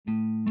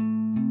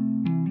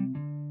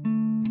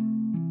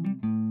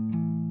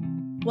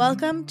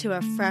Welcome to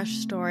a Fresh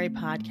Story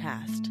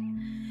podcast.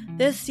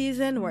 This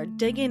season, we're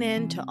digging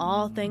into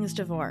all things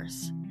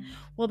divorce.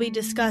 We'll be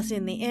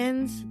discussing the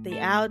ins, the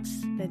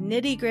outs, the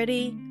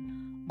nitty-gritty,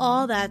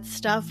 all that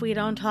stuff we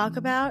don't talk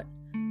about.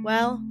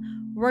 Well,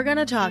 we're going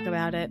to talk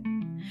about it.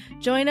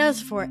 Join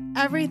us for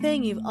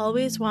everything you've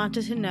always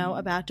wanted to know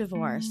about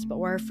divorce, but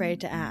were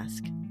afraid to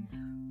ask.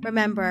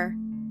 Remember,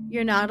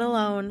 you're not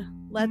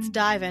alone. Let's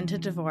dive into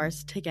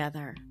divorce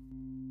together.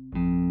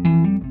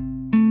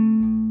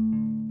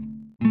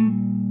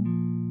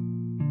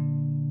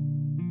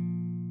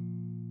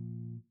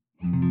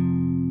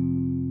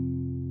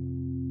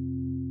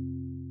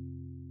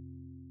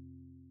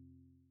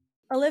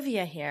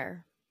 Olivia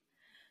here.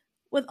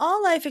 With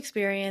all life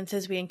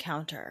experiences we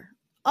encounter,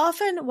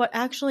 often what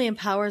actually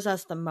empowers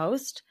us the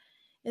most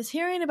is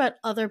hearing about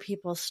other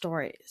people's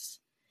stories,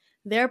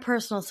 their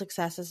personal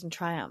successes and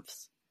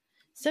triumphs.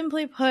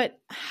 Simply put,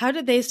 how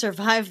did they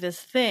survive this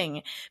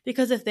thing?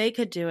 Because if they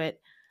could do it,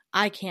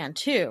 I can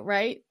too,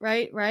 right?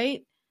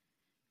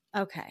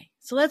 Okay,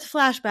 so let's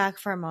flash back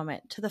for a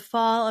moment to the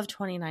fall of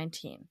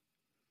 2019.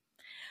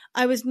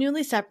 I was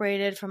newly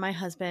separated from my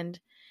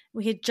husband.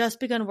 We had just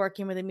begun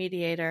working with a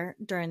mediator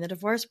during the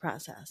divorce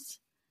process.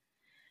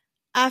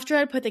 After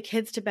I'd put the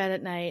kids to bed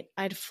at night,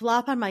 I'd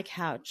flop on my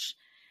couch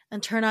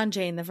and turn on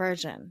Jane the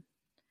Virgin.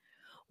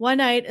 One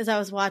night, as I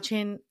was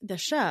watching the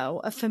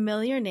show, a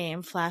familiar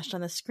name flashed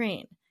on the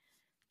screen,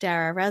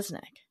 Dara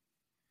Resnick.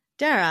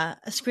 Dara,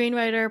 a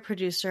screenwriter,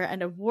 producer,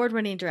 and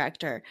award-winning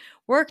director,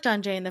 worked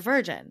on Jane the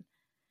Virgin.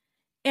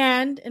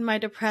 And, in my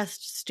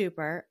depressed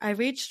stupor, I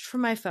reached for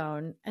my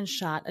phone and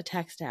shot a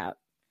text out.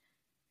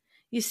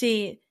 You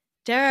see,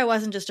 Dara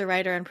wasn't just a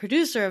writer and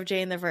producer of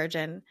Jane the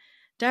Virgin.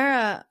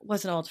 Dara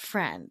was an old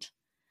friend.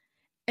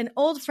 An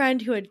old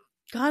friend who had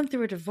gone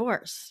through a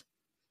divorce.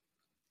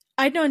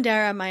 I'd known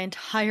Dara my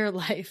entire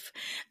life,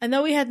 and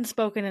though we hadn't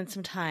spoken in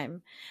some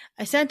time,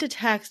 I sent a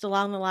text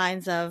along the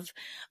lines of,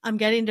 "I'm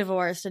getting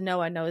divorced and no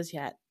one knows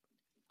yet."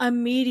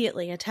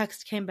 Immediately, a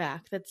text came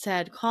back that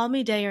said, "Call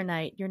me day or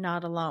night, you're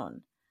not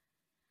alone."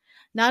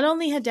 Not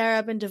only had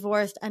Dara been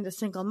divorced and a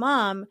single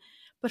mom,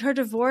 but her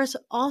divorce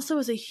also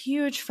was a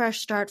huge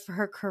fresh start for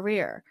her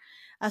career,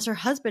 as her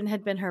husband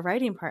had been her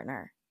writing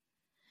partner.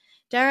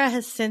 Dara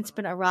has since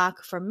been a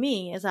rock for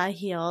me as I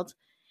healed,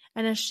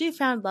 and as she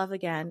found love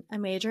again, a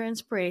major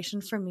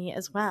inspiration for me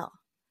as well.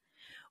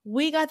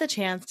 We got the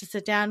chance to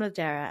sit down with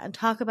Dara and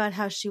talk about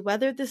how she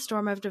weathered the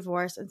storm of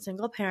divorce and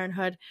single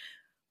parenthood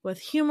with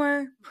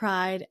humor,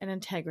 pride, and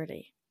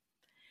integrity.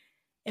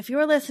 If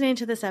you're listening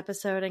to this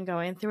episode and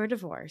going through a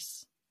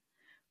divorce,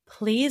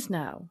 please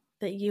know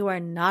that you are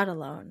not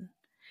alone.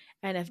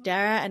 And if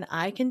Dara and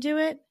I can do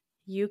it,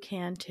 you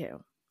can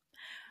too.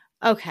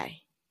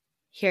 Okay,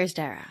 here's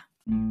Dara.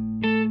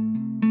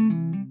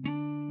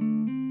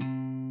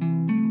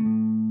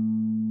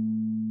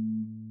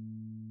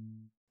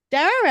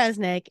 Dara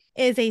Resnick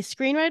is a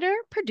screenwriter,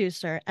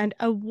 producer, and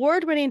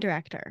award-winning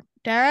director.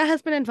 Dara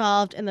has been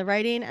involved in the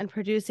writing and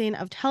producing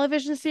of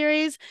television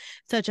series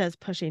such as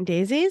Pushing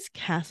Daisies,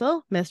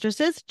 Castle,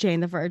 Mistresses,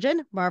 Jane the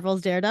Virgin,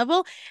 Marvel's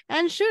Daredevil,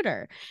 and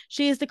Shooter.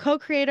 She is the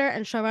co-creator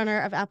and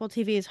showrunner of Apple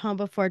TV's Home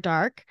Before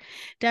Dark.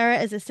 Dara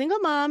is a single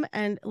mom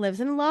and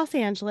lives in Los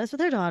Angeles with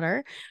her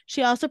daughter.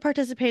 She also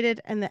participated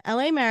in the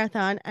LA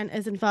Marathon and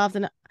is involved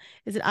in,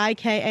 is it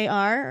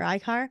IKAR or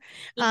ICAR?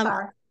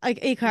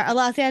 ICAR, a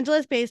Los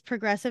Angeles-based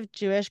progressive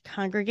Jewish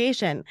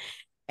congregation.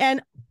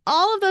 And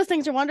all of those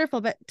things are wonderful,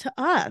 but to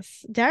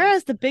us, Dara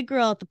is the big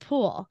girl at the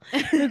pool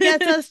who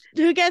gets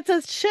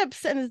us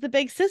chips and is the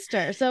big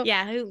sister. So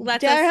yeah, who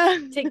lets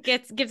us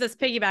gives us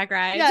piggyback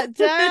rides.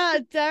 Yeah,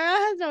 Dara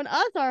has known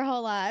us our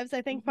whole lives.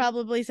 I think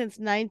probably since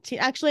 19.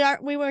 Actually,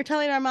 we were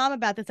telling our mom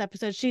about this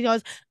episode. She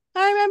goes,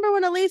 "I remember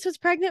when Elise was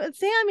pregnant with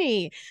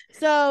Sammy."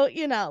 So,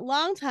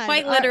 long time.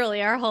 Quite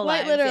literally our whole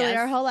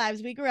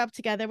lives. We grew up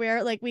together. We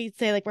are we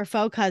say we're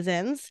faux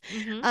cousins.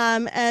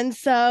 Mm-hmm. And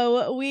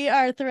so we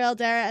are thrilled.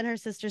 Dara and her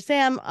sister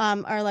Sam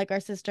are like our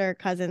sister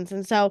cousins.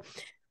 And so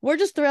we're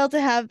just thrilled to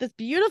have this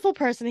beautiful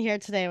person here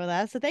today with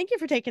us. So thank you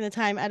for taking the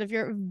time out of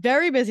your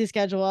very busy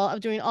schedule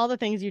of doing all the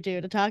things you do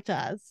to talk to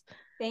us.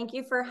 Thank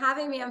you for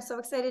having me. I'm so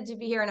excited to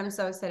be here, and I'm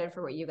so excited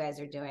for what you guys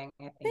are doing.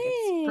 I think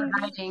it's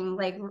providing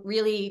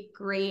really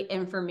great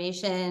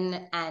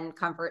information and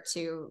comfort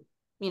to,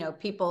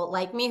 people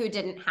like me who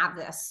didn't have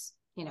this,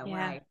 when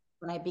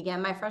I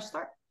began my fresh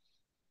start.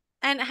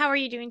 And how are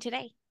you doing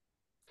today?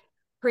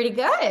 Pretty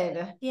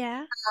good.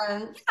 Yeah.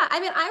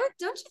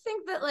 Don't you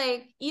think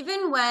that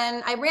even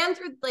when I ran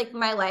through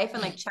my life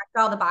and checked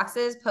all the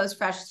boxes post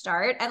fresh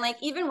start, and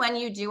even when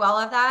you do all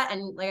of that,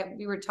 and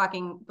we were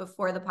talking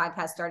before the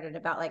podcast started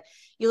about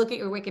you look at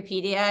your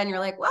Wikipedia and you're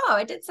like, whoa,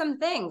 I did some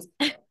things.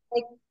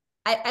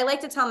 I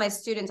like to tell my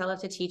students, I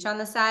love to teach on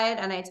the side,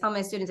 and I tell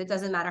my students, it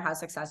doesn't matter how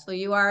successful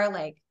you are,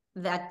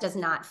 that does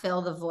not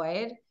fill the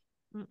void.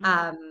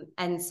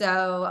 And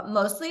so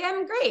mostly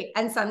I'm great,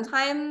 and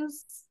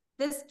sometimes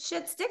this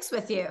shit sticks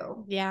with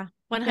you. Yeah,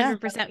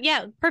 100%.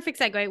 Yeah, perfect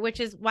segue, which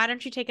is, why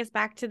don't you take us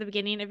back to the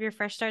beginning of your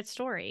fresh start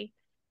story?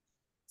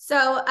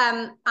 So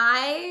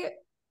I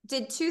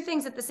did two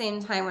things at the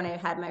same time when I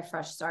had my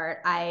fresh start.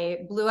 I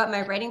blew up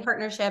my writing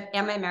partnership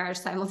and my marriage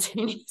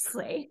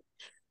simultaneously.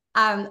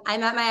 I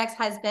met my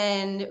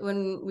ex-husband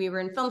when we were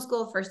in film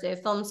school, first day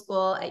of film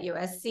school at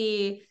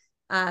USC,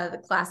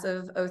 the class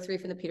of '03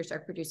 from the Peter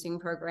Stark producing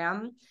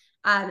program.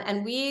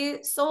 And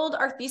we sold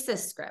our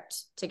thesis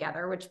script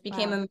together, which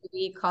became a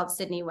movie called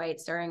Sydney White,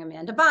 starring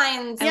Amanda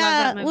Bynes. I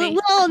love that movie.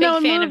 Little Big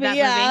known fan movie. of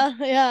that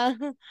movie. Yeah.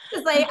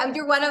 It's like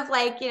you're one of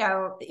like,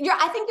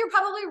 I think you're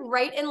probably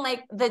right in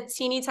like the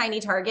teeny tiny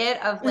target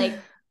of like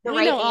the We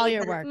right know all age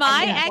your work.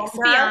 My Yeah.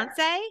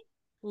 ex-fiance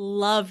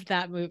loved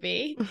that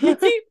movie.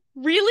 He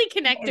really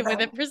connected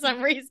with it for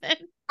some reason.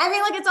 I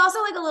mean, like, it's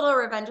also like a little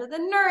Revenge of the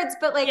Nerds,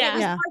 but like it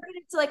was Yeah.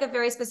 targeted to like a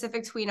very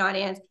specific tween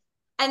audience.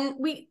 And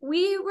we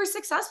were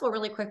successful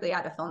really quickly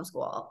out of film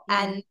school.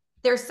 And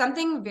there's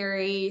something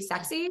very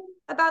sexy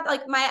about,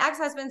 like, my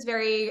ex-husband's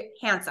very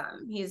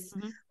handsome. He's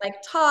like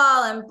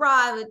tall and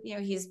broad with,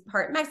 he's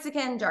part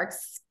Mexican, dark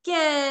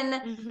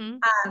skin,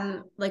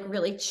 like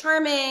really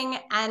charming.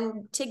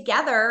 And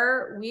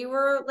together we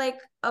were like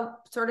a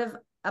sort of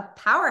a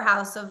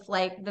powerhouse of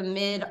like the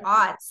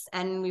mid-aughts,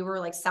 and we were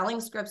like selling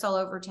scripts all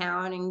over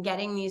town and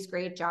getting these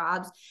great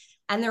jobs.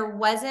 And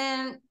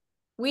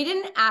we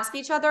didn't ask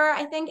each other,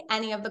 I think,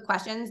 any of the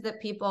questions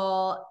that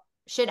people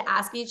should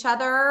ask each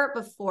other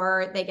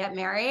before they get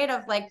married,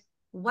 of like,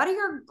 what are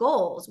your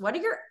goals? What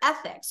are your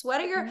ethics? What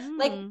are your,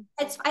 like,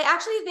 I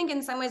actually think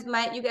in some ways,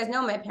 you guys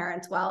know my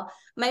parents well.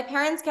 My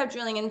parents kept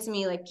drilling into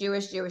me like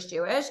Jewish.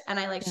 And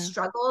I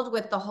struggled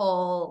with the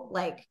whole,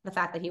 like the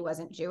fact that he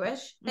wasn't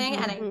Jewish thing.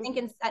 And I think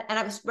and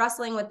I was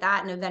wrestling with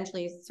that, and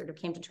eventually sort of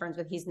came to terms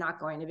with, he's not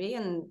going to be,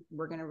 and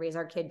we're going to raise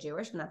our kid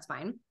Jewish, and that's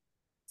fine.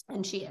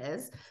 And she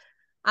is.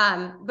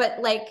 But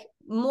like,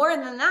 more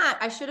than that,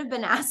 I should have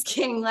been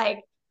asking, like,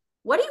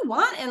 what do you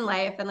want in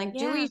life? And like,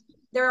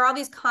 there are all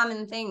these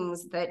common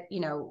things that,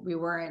 we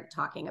weren't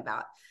talking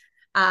about.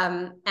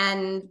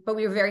 But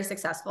we were very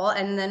successful.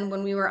 And then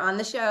when we were on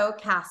the show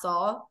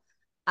Castle,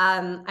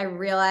 I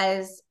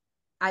realized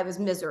I was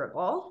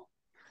miserable.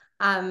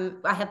 I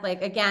had,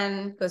 like,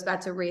 again, goes back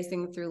to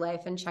racing through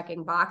life and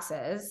checking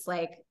boxes,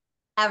 like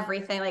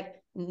everything, like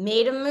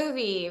made a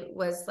movie,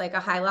 was like a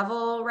high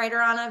level writer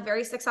on a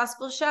very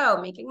successful show,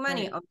 making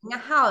money, owning a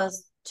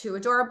house, 2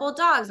 adorable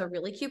dogs, a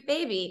really cute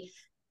baby.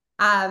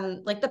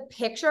 Like the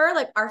picture,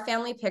 like our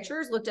family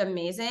pictures looked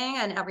amazing,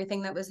 and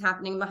everything that was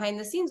happening behind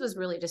the scenes was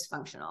really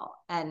dysfunctional.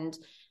 And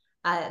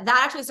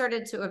that actually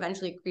started to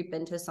eventually creep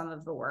into some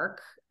of the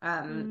work.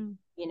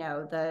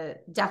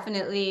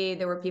 Definitely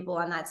there were people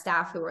on that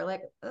staff who were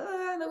like,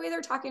 the way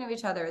they're talking to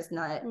each other is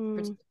not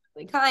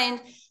particularly kind.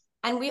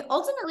 And we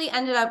ultimately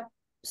ended up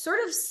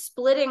sort of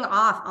splitting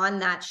off on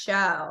that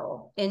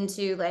show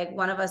into, like,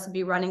 one of us would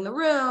be running the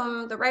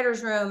room, the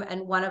writer's room,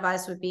 and one of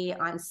us would be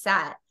on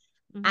set.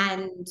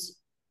 And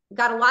I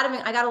got a lot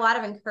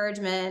of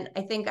encouragement.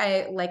 I think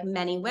I, like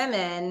many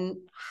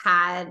women,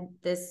 had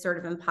this sort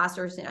of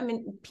imposter syndrome. I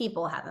mean,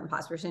 people have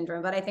imposter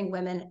syndrome, but I think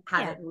women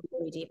have it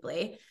really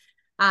deeply.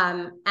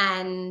 Marta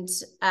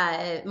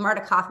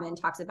Kaufman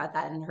talks about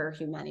that in her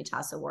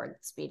Humanitas Award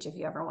speech, if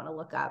you ever want to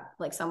look up,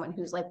 like, someone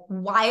who's like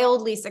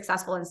wildly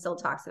successful and still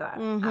talks about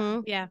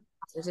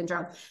imposter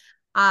syndrome.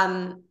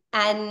 All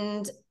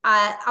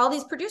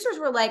these producers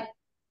were like,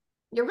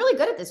 you're really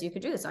good at this. You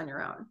could do this on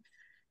your own.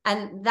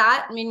 And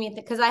that made me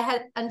think, because I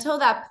had until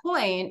that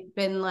point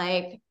been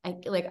like,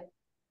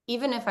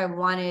 even if I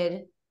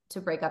wanted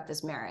to break up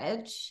this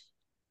marriage,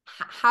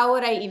 how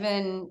would I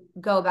even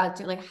go about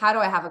how do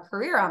I have a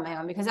career on my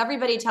own? Because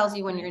everybody tells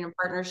you when you're in a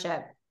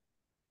partnership,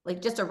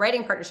 like just a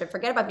writing partnership,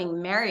 forget about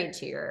being married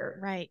to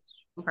your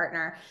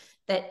partner,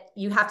 that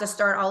you have to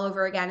start all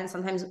over again. And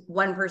sometimes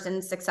one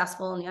person's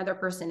successful and the other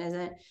person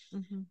isn't.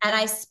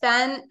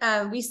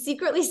 And we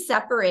secretly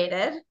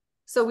separated.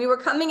 So we were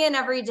coming in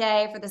every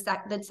day for the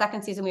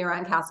second season we were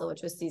on Castle,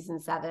 which was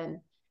season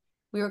 7.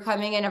 We were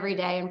coming in every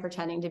day and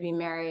pretending to be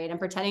married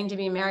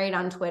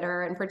on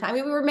Twitter, and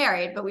we were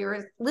married, but we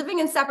were living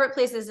in separate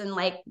places and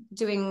like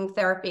doing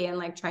therapy and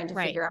like trying to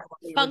figure out what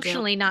we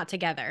functionally were doing. Not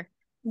together.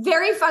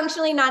 Very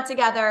functionally not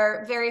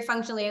together, very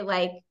functionally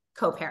like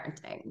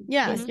co-parenting.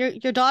 Yes.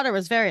 Your daughter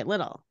was very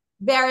little.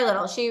 Very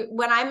little.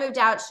 When I moved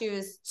out, she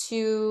was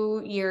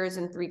 2 years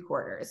and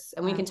 3/4.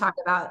 And we can talk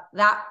about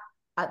that.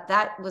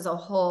 That was a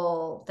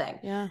whole thing.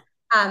 Yeah.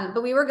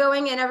 But we were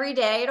going in every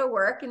day to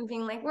work and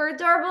being like, we're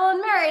adorable and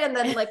married, and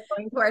then like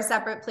going to our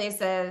separate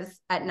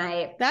places at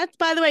night.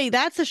 By the way,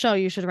 that's a show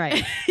you should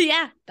write.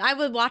 Yeah, I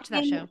would watch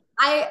that show.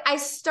 I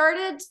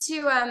started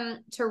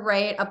to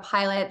write a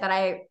pilot that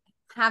I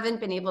haven't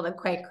been able to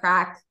quite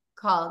crack,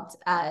 called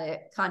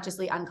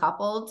Consciously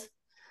Uncoupled.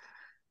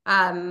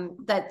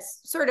 That's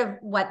sort of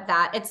what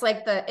it's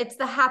like it's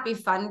the happy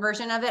fun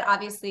version of it.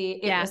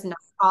 Obviously it was not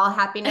all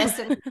happiness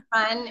and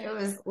fun. It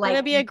was like,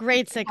 it'll be a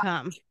great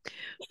sitcom.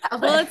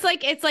 Well,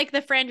 it's like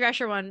the Fran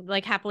Drescher one,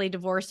 like Happily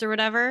Divorced or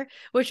whatever,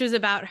 which was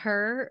about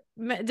her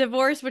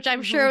divorce, which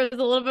I'm sure was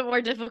a little bit more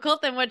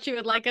difficult than what you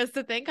would like us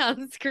to think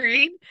on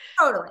screen.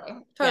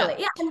 Totally.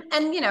 Yeah.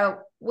 And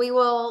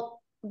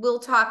we'll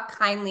talk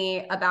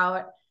kindly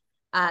about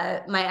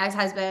my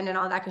ex-husband and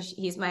all that, because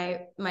he's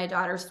my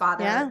daughter's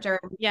father during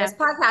this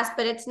podcast,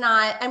 but it's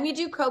not, and we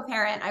do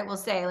co-parent. I will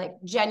say, like,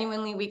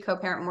 genuinely, we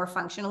co-parent more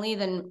functionally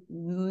than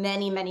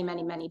many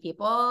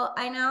people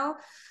I know.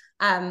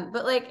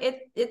 But like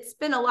it's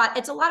been a lot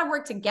of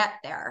work to get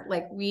there.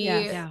 Like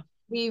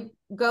we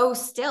go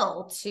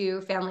still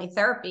to family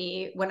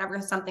therapy whenever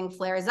something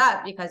flares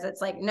up, because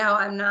it's like, no,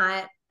 I'm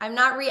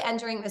not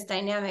re-entering this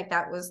dynamic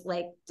that was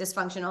like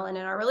dysfunctional and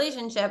in our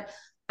relationship.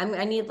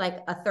 I need like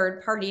a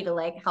third party to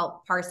like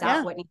help parse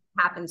out what needs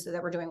to happen so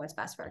that we're doing what's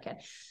best for our kid.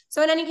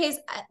 So in any case,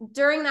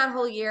 during that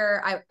whole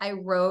year, I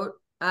wrote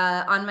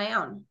on my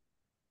own.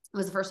 It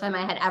was the first time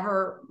I had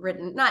ever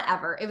written, not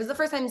ever, it was the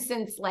first time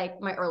since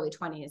like my early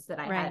 20s that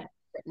I had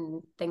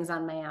written things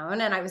on my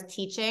own. And I was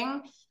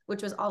teaching,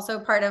 which was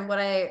also part of what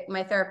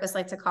my therapist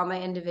liked to call my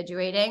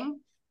individuating.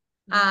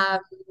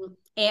 And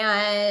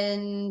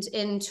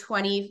in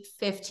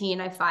 2015,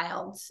 I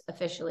filed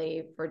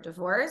officially for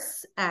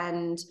divorce.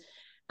 And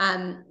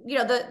you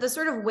know, the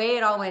sort of way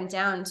it all went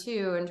down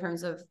too, in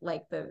terms of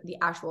like the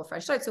actual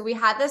fresh start. So we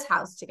had this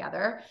house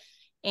together,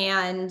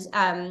 and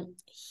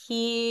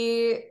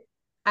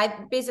I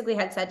basically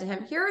had said to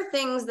him, here are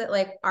things that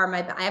like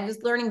I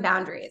was learning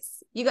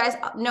boundaries. You guys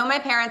know my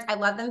parents. I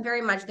love them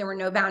very much. There were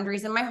no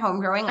boundaries in my home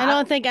growing up. I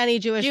don't think any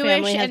Jewish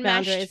family has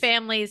boundaries.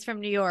 Families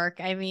from New York.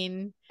 I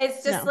mean,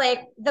 it's just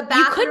like the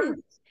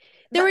bathroom.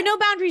 There were no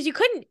boundaries. You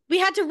couldn't. We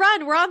had to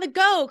run. We're on the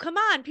go. Come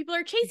on. People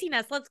are chasing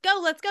us. Let's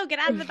go. Get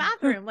out of the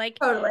bathroom. Like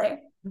totally.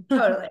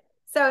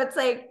 So it's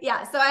like,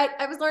 yeah. So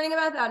I was learning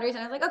about boundaries,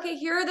 and I was like, okay,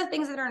 here are the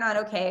things that are not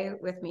okay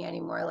with me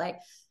anymore. Like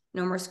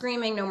no more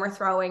screaming, no more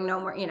throwing, no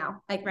more, you know,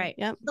 like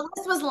the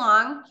list was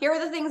long. Here are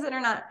the things that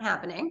are not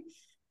happening.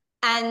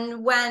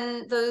 And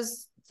when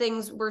those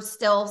things were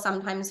still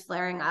sometimes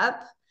flaring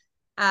up,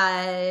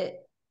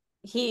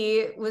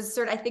 he was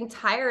sort of, I think,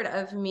 tired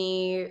of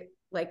me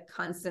like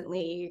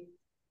constantly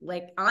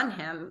like on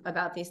him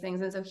about these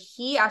things. And so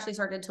he actually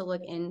started to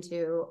look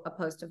into a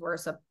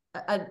post-divorce,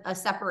 a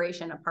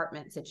separation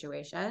apartment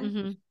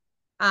situation.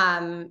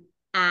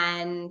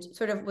 And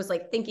sort of was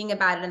like thinking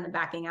about it and then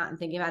backing out and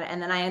thinking about it. And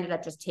then I ended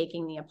up just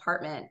taking the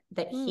apartment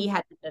that he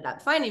had ended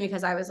up finding,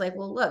 because I was like,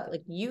 well, look,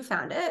 like you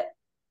found it.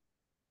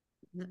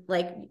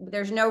 Like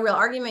there's no real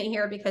argument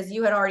here, because he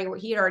had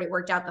already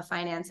worked out the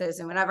finances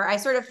and whatever. I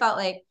sort of felt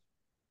like,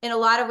 in a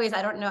lot of ways,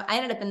 I don't know, I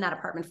ended up in that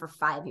apartment for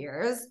 5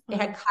 years. It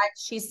had cut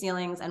cheese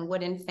ceilings and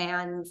wooden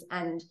fans,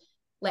 and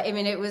like, I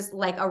mean, it was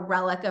like a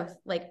relic of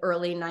like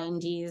early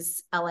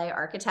 90s LA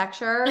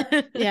architecture.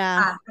 And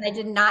I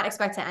did not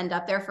expect to end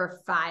up there for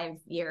 5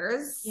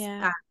 years.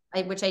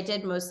 Which I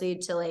did mostly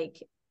to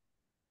like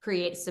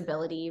create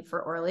stability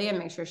for Orly and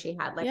make sure she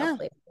had like a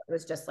place that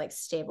was just like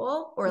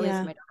stable, or at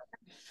least my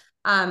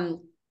daughter.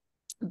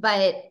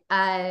 But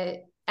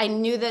I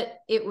knew that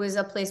it was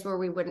a place where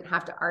we wouldn't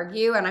have to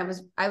argue, and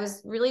I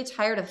was really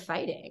tired of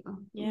fighting.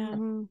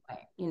 You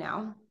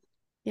know.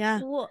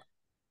 Well,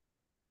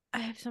 I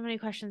have so many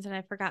questions and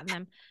I've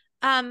forgotten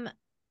them.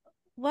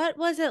 What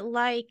was it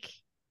like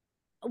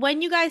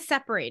when you guys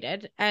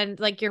separated and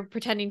like you're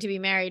pretending to be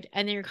married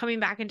and then you're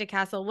coming back into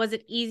Castle? Was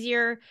it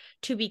easier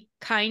to be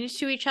kind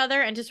to each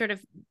other and to sort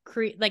of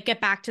get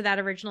back to that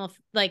original,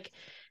 like,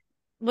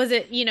 was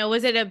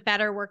it a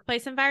better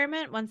workplace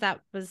environment once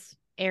that was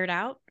aired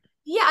out?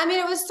 Yeah, I mean,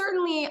 it was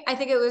certainly, I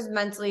think it was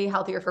mentally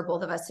healthier for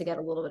both of us to get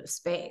a little bit of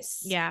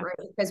space. Right?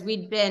 Because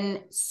we'd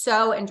been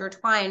so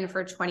intertwined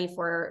for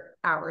 24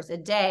 hours a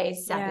day,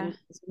 7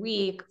 days a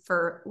week,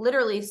 for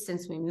literally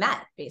since we met,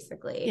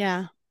 basically.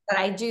 But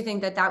I do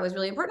think that was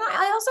really important.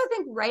 I also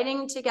think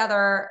writing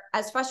together,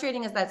 as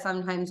frustrating as that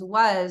sometimes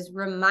was,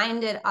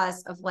 reminded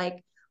us of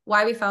like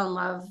why we fell in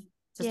love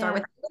to start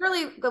with. I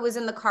literally was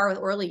in the car with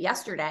Orly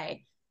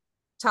yesterday,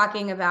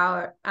 talking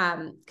about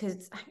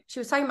because she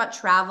was talking about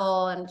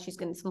travel, and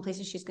some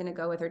places she's going to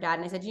go with her dad.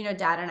 And I said, you know,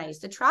 Dad and I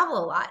used to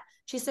travel a lot.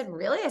 She said,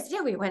 really? I said,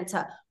 yeah, we went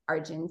to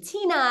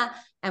Argentina,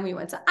 and we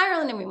went to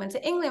Ireland, and we went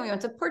to England, we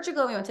went to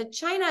Portugal, we went to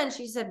China. And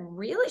she said,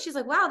 really? She's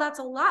like, wow, that's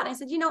a lot. And I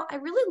said, you know, I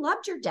really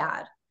loved your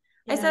dad.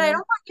 I said, I don't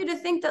want you to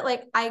think that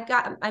like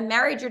I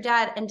married your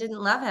dad and didn't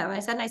love him. I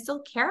said, and I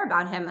still care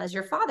about him as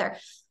your father.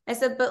 I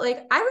said, but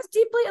like, I was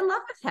deeply in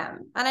love with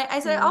him. And I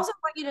said, I also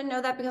want you to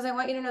know that, because I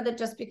want you to know that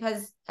just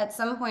because at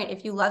some point,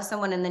 if you love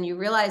someone and then you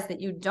realize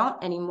that you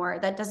don't anymore,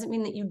 that doesn't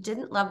mean that you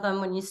didn't love them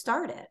when you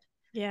started.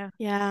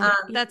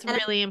 That's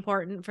really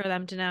important for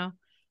them to know.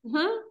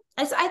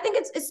 I think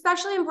it's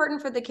especially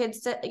important for the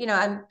kids to, you know,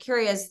 I'm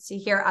curious to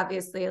hear,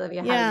 obviously,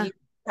 Olivia, how you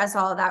discuss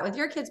all of that with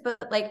your kids. But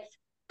like,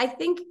 I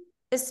think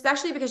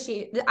especially because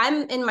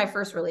I'm in my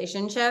first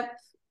relationship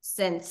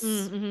since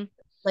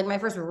like my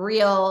first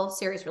real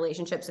serious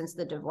relationship since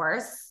the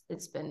divorce.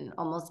 It's been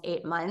almost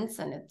 8 months,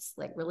 and it's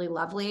like really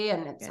lovely,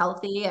 and it's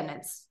healthy, and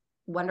it's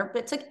wonderful.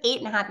 It took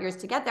 8.5 years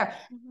to get there.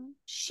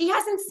 She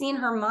hasn't seen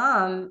her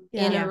mom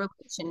in a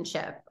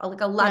relationship,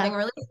 like a loving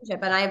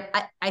relationship. And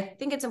I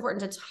think it's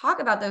important to talk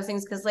about those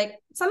things, because like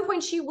at some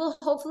point she will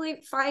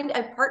hopefully find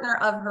a partner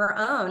of her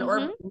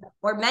own,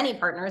 or many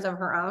partners of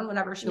her own,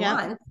 whenever she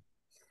wants.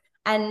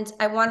 And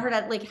I want her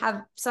to like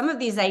have some of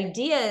these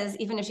ideas,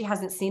 even if she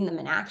hasn't seen them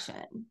in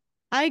action.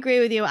 I agree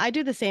with you. I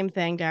do the same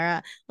thing,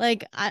 Dara.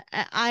 Like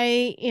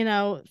I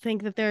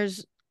think that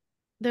there's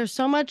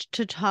so much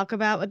to talk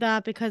about with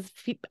that because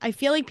I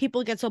feel like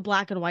people get so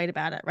black and white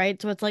about it,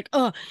 right? So it's like,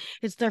 oh,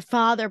 it's their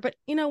father. But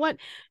you know what?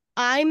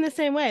 I'm the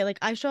same way. Like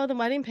I show them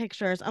wedding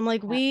pictures. I'm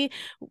like, I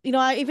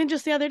even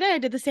just the other day I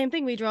did the same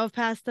thing. We drove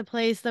past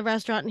the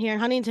restaurant here in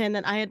Huntington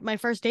that I had my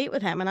first date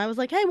with him. And I was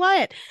like, hey,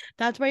 Wyatt,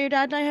 that's where your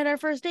dad and I had our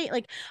first date.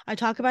 Like I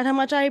talk about how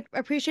much I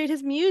appreciate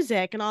his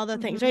music and all the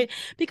things, right?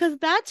 Because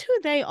that's who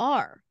they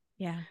are.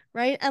 Yeah.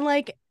 Right. And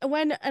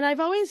and I've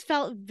always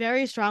felt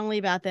very strongly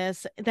about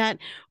this, that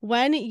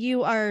when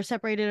you are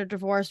separated or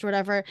divorced or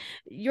whatever,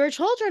 your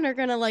children are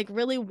going to like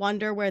really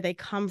wonder where they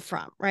come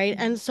from. Right.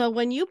 And so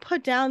when you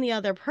put down the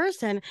other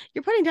person,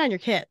 you're putting down your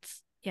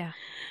kids. Yeah.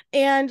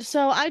 And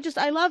so I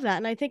love that.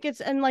 And I think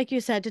and like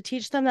you said, to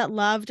teach them that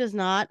love does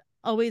not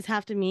always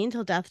have to mean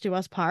till death do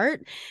us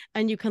part,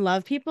 and you can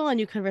love people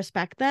and you can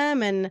respect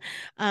them. And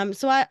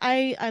so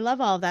I love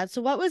all of that.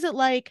 So what was it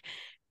like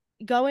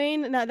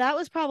now? That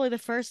was probably the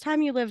first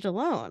time you lived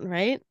alone,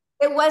 right?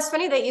 It was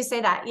funny that you say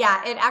that. Yeah,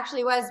 it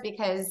actually was,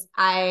 because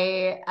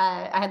I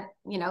had,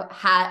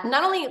 had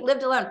not only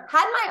lived alone,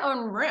 had my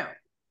own room,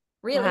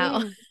 really.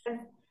 Wow.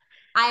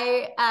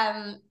 I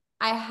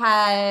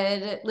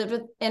had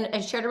lived I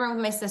shared a room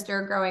with my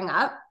sister growing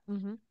up,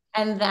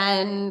 and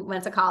then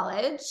went to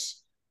college,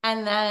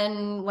 and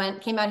then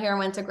came out here and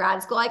went to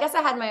grad school. I guess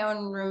I had my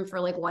own room for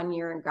like 1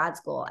 year in grad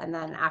school. And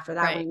then after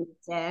that, we moved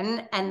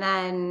in. And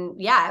then,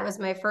 yeah, it was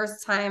my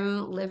first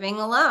time living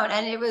alone.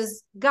 And it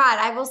was, God,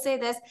 I will say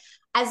this,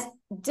 as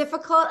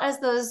difficult as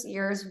those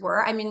years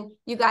were. I mean,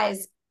 you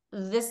guys,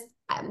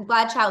 I'm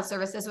glad Child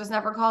Services was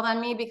never called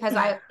on me, because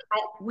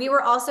we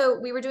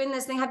were doing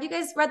this thing. Have you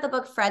guys read the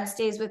book Fred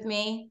Stays With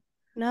Me?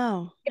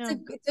 No.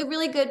 It's a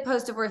really good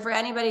poster board for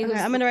anybody who's.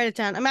 I'm gonna write it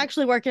down. I'm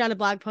actually working on a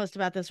blog post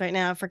about this right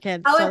now for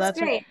kids. Oh, so it's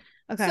great.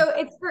 Okay. So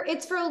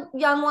it's for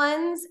young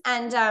ones,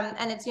 and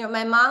it's,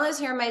 my mom lives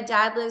here, my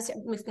dad lives here.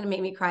 It's gonna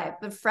make me cry,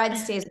 but Fred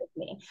stays with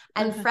me,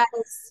 and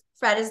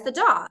Fred is the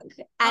dog,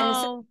 and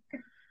so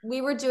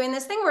we were doing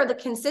this thing where the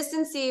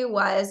consistency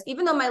was,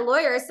 even though my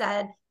lawyer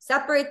said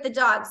separate the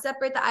dog,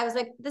 I was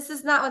like, this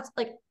is not what's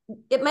like.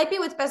 It might be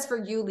what's best for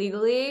you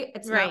legally.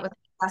 It's not what's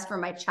best for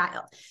my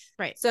child.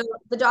 Right. So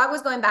the dog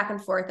was going back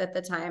and forth at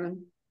the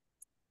time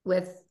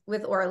with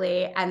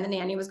Orly, and the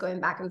nanny was going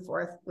back and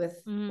forth with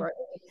Orly.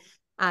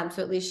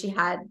 So at least she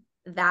had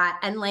that.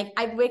 And like,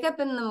 I'd wake up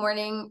in the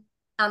morning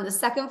on the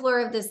second floor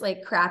of this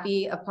like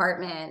crappy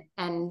apartment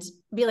and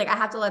be like, I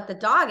have to let the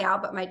dog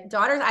out, but my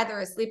daughter's either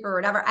asleep or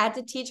whatever. I had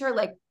to teach her,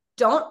 like,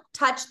 don't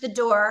touch the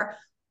door.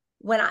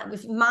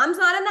 If mom's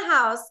not in the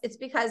house, it's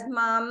because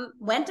mom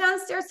went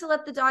downstairs to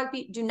let the dog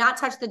be. Do not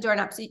touch the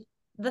doorknob. So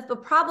the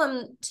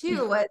problem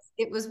too was,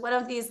 it was one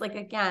of these, like,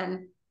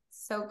 again,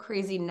 so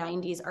crazy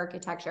 90s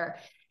architecture.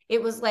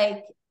 It was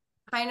like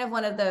kind of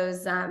one of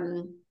those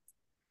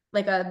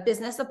like a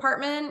business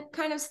apartment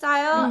kind of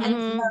style.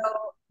 And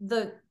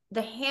so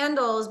the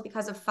handles,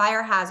 because of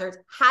fire hazards,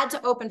 had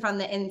to open from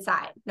the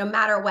inside, no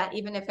matter what,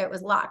 even if it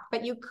was locked.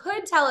 But you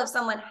could tell if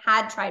someone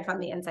had tried from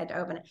the inside to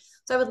open it.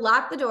 So I would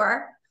lock the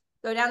door,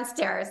 go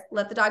downstairs,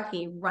 let the dog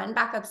pee, run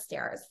back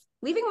upstairs,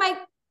 leaving my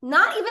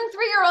not even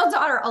 3-year-old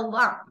daughter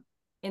alone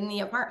in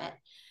the apartment.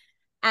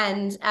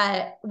 And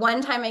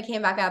one time I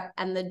came back up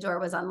and the door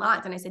was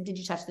unlocked, and I said, did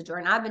you touch the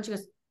doorknob? And she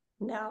goes,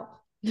 no.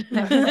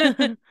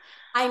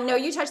 I know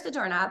you touched the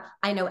doorknob.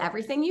 I know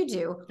everything you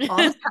do all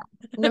the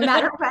time, no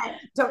matter what.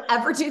 Don't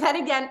ever do that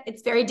again.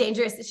 It's very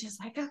dangerous. And she's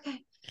like, okay.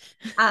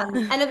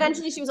 And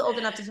eventually she was old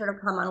enough to sort of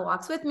come on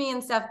walks with me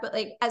and stuff. But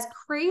like, as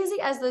crazy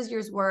as those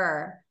years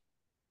were,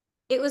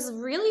 it was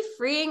really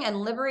freeing and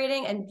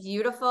liberating and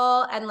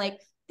beautiful. And like,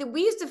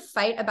 we used to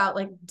fight about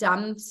like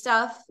dumb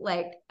stuff,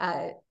 like,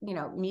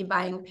 me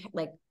buying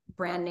like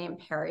brand name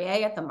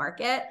Perrier at the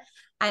market.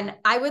 And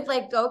I would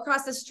like go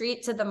across the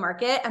street to the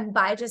market and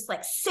buy just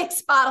like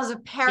 6 bottles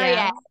of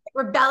Perrier,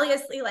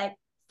 rebelliously like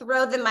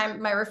throw them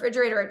in my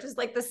refrigerator. It's just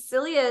like the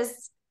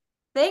silliest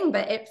thing,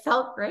 but it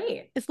felt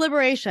great. It's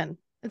liberation.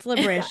 It's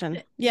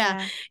liberation.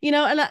 Yeah.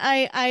 And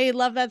I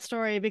love that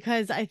story,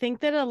 because I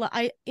think that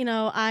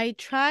I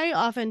try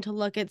often to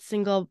look at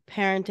single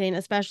parenting,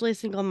 especially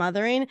single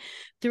mothering,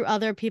 through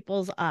other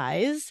people's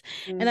eyes.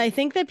 And I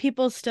think that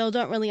people still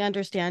don't really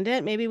understand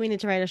it. Maybe we need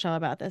to write a show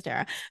about this,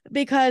 Dara,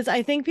 because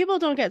I think people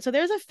don't get, so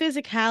there's a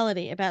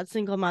physicality about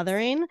single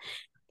mothering.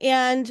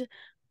 And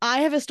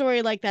I have a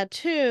story like that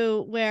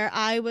too, where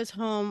I was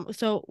home.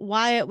 So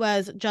Wyatt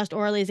was just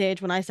Orly's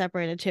age when I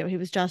separated too. He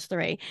was just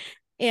 3.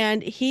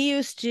 And he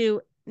used to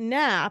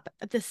nap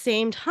at the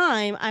same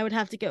time I would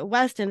have to get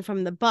Weston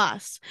from the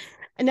bus.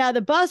 And now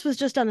the bus was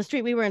just down the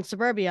street. We were in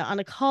suburbia on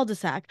a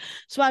cul-de-sac.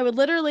 So I would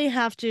literally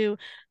have to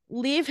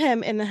leave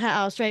him in the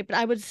house, right? But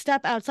I would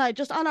step outside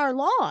just on our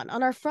lawn,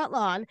 on our front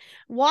lawn,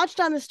 watch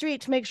down the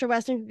street to make sure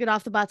Weston could get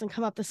off the bus and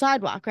come up the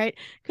sidewalk, right?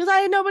 Because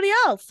I had nobody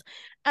else.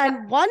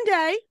 And one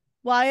day,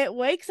 Wyatt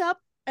wakes up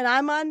and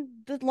I'm on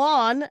the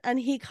lawn and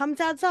he comes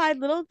outside,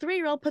 little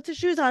 3-year-old puts his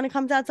shoes on and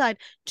comes outside.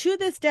 To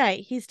this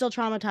day, he's still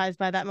traumatized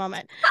by that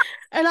moment.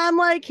 And I'm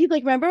like, he's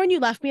like, remember when you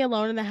left me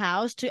alone in the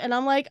house? And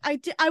I'm like,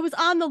 I was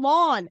on the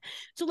lawn.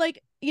 So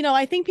like,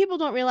 I think people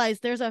don't realize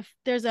there's a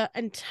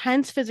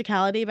intense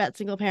physicality about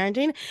single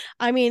parenting.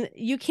 I mean,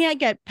 you can't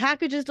get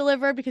packages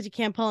delivered because you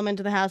can't pull them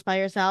into the house by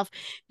yourself.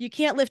 You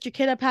can't lift your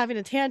kid up having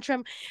a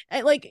tantrum.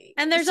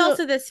 And there's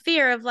also this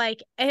fear of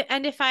like,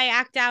 and if I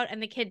act out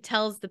and the kid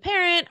tells the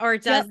parent or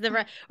does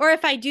or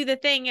if I do the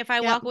thing, if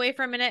I walk away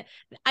for a minute,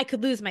 I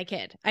could lose my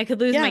kid. My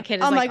kid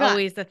is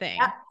always the thing.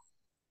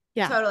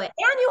 Yeah, totally. And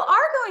you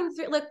are going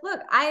through, look,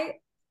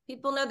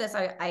 people know this.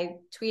 I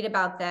tweet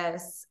about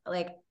this.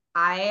 Like,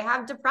 I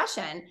have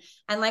depression,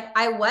 and like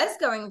I was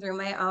going through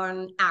my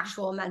own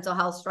actual mental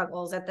health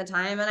struggles at the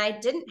time, and I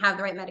didn't have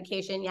the right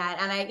medication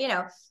yet.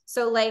 And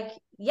so like,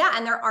 yeah.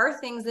 And there are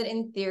things that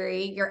in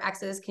theory your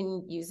exes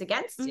can use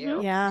against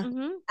you. Yeah.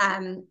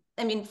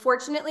 I mean,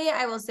 fortunately,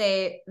 I will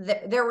say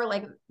that there were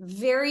like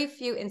very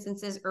few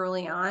instances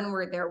early on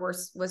where there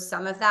was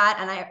some of that.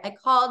 And I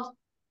called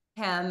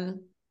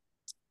him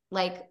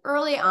like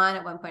early on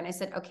at one point. I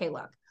said, okay,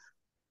 look,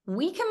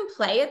 we can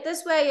play it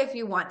this way if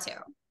you want to.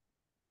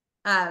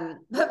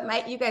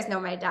 But you guys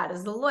know my dad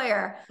is the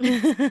lawyer.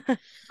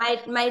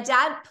 my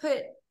dad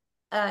put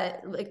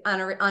like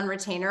on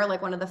retainer,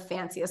 like one of the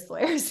fanciest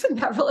lawyers in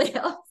Beverly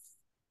Hills.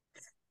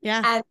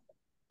 Yeah. And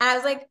I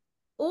was like,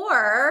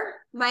 or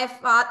my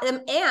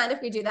father, and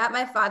if we do that,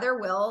 my father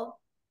will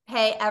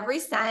pay every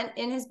cent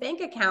in his bank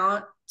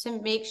account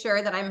to make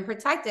sure that I'm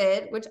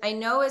protected, which I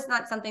know is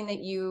not something that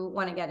you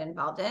want to get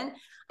involved in.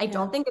 I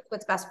don't think it's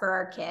what's best for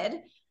our kid.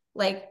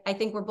 Like, I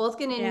think we're both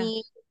going to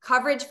need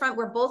coverage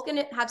we're both going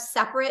to have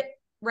separate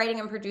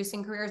writing and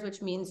producing careers,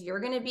 which means you're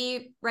going to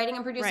be writing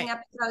and producing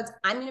episodes.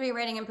 I'm going to be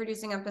writing and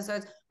producing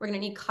episodes. We're going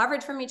to need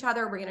coverage from each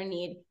other. We're going to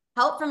need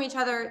help from each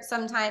other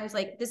sometimes.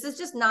 Like, this is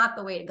just not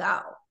the way to go.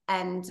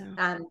 And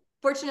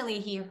fortunately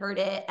he heard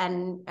it.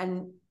 And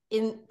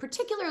in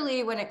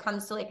particularly when it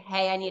comes to like,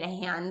 hey, I need a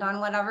hand on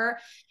whatever,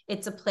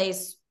 it's a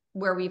place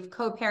where we've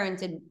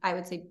co-parented, I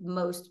would say,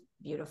 most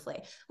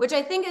beautifully, which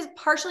I think is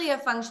partially a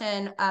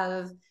function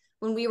of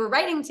when we were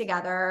writing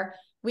together,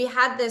 we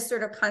had this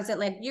sort of constant,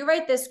 like, you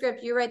write this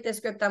script,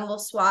 then we'll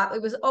swap.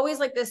 It was always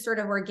like this sort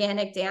of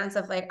organic dance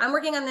of like, I'm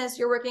working on this,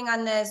 you're working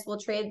on this, we'll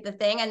trade the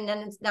thing. And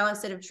then now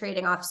instead of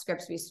trading off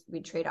scripts,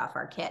 we trade off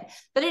our kid.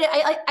 But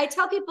I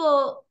tell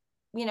people,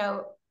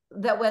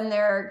 that when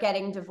they're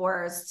getting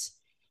divorced,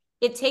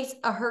 it takes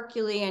a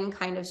Herculean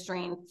kind of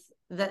strength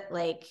that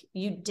like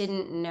you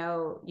didn't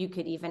know you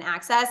could even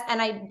access. And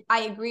I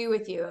agree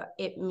with you.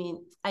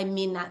 I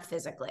mean that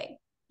physically.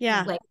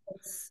 Yeah. Like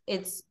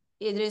it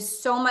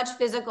is so much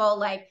physical.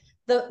 Like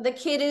the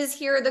kid is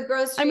here, the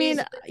groceries. I mean,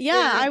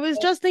 yeah, I was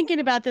just thinking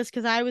about this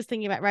because I was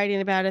thinking about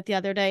writing about it the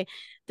other day.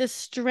 The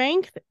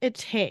strength it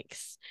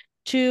takes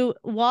to,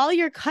 while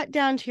you're cut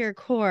down to your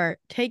core,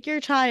 take your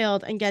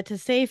child and get to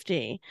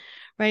safety,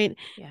 right?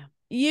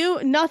 Yeah.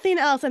 Nothing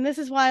else. And this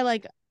is why,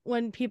 like,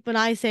 when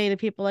I say to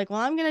people like, well,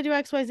 I'm going to do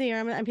X, Y, Z,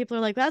 and people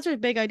are like, that's are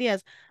big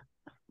ideas.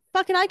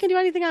 Fucking, I can do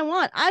anything I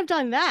want. I've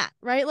done that,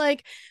 right?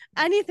 Like,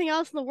 anything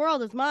else in the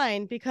world is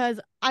mine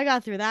because I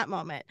got through that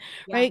moment,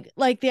 right?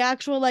 Like the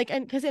actual, like,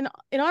 and because in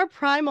our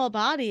primal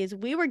bodies,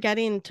 we were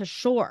getting to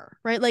shore,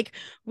 right? Like,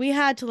 we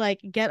had to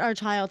like get our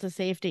child to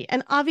safety,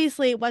 and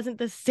obviously it wasn't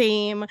the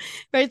same,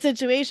 right,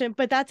 situation,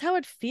 but that's how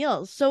it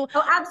feels. So,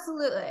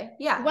 absolutely,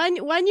 yeah.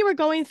 When you were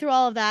going through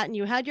all of that and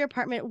you had your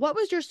apartment, what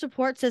was your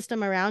support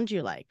system around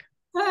you like?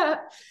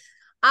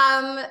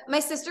 My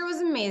sister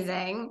was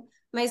amazing.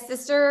 My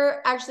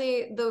sister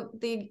actually,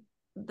 the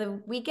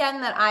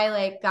weekend that I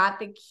like got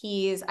the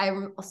keys, I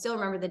still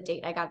remember the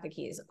date I got the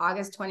keys.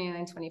 August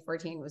 29,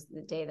 2014 was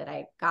the day that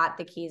I got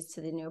the keys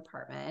to the new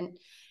apartment,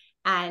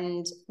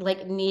 and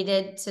like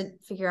needed to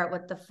figure out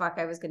what the fuck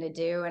I was going to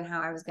do and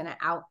how I was going to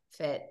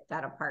outfit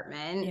that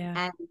apartment.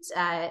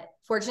 And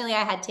fortunately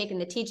I had taken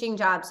the teaching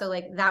job. So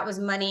like that was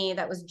money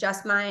that was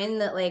just mine,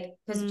 that like,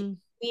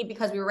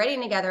 because we were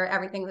writing together,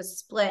 everything was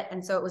split.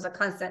 And so it was a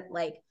constant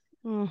like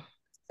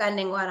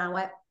spending one on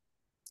what,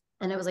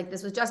 and it was like,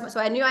 this was just,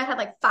 so I knew I had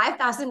like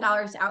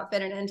 $5,000 to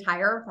outfit an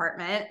entire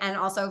apartment, and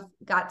also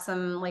got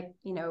some like,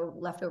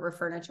 leftover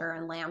furniture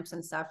and lamps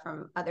and stuff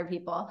from other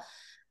people.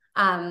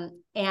 And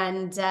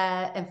in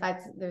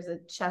fact, there's a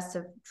chest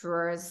of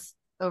drawers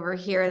over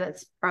here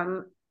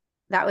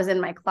that was in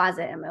my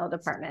closet in my old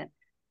apartment.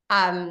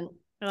 I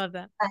love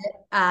that.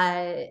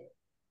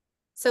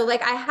 So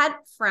like I had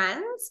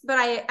friends, but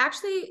I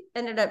actually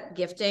ended up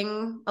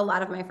gifting a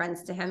lot of my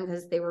friends to him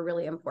because they were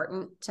really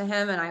important to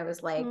him. And I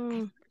was like,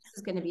 this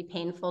is going to be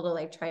painful to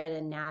like try to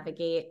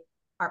navigate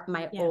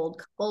my old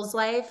couple's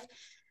life.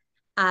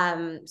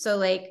 So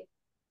like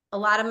a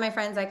lot of my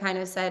friends, I kind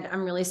of said,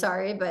 I'm really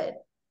sorry, but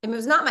it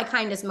was not my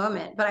kindest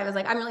moment, but I was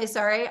like, I'm really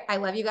sorry. I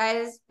love you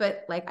guys.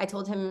 But like, I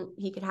told him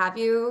he could have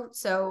you.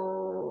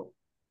 So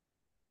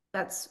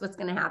that's what's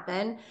going to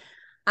happen.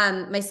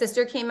 My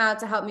sister came out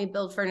to help me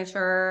build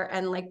furniture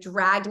and like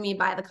dragged me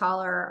by the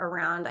collar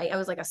around. I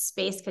was like a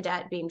space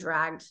cadet being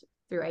dragged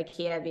through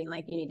IKEA being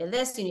like, you needed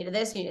this, you needed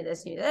this, you needed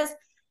this, you needed this.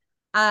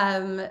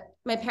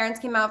 My parents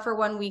came out for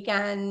one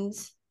weekend.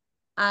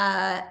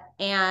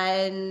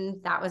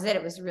 And that was it.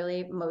 It was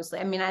really mostly,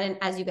 I mean, I didn't,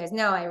 as you guys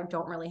know, I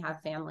don't really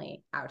have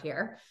family out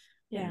here.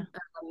 Yeah.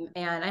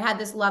 And I had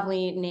this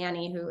lovely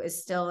nanny who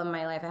is still in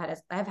my life.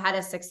 I've had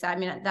a success. I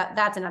mean,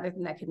 that's another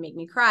thing that could make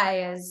me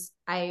cry is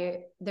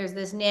there's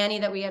this nanny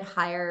that we had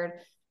hired.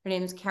 Her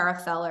name's Cara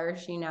Feller.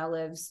 She now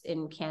lives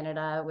in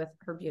Canada with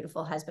her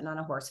beautiful husband on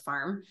a horse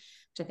farm,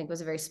 which I think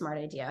was a very smart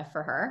idea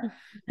for her.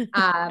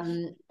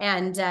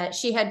 And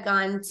she had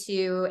gone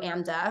to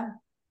AMDA,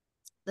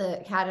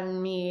 the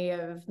Academy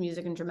of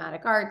Music and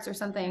Dramatic Arts or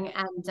something.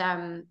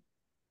 And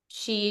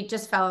she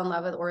just fell in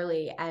love with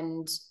Orly.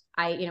 And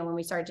when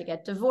we started to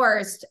get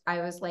divorced,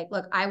 I was like,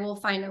 look, I will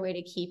find a way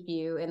to keep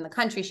you in the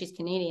country. She's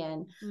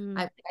Canadian.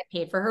 I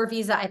paid for her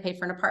visa. I paid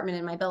for an apartment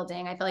in my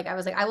building. I feel like I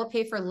was like, I will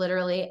pay for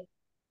literally,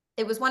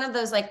 it was one of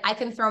those, like, I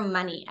can throw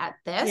money at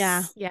this.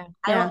 Yeah.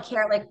 I don't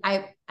care. Like,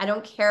 I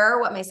don't care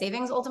what my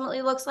savings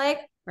ultimately looks like.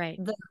 Right.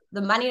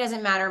 The money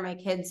doesn't matter. My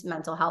kids'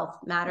 mental health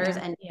matters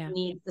and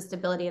needs the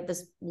stability of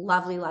this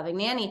lovely, loving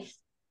nanny.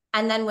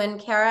 And then when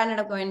Cara ended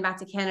up going back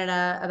to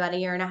Canada about a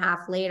year and a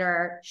half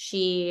later,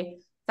 she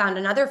found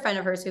another friend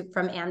of hers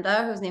from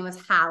AMDA, whose name was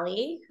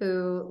Hallie,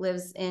 who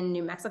lives in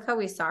New Mexico.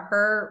 We saw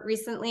her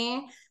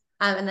recently.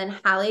 And then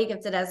Hallie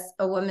gifted us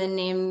a woman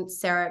named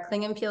Sarah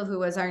Klingenpeel, who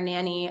was our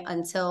nanny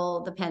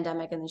until the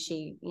pandemic. And then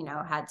she,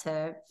 had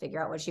to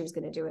figure out what she was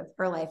going to do with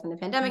her life in the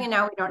pandemic. And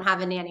now we don't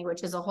have a nanny,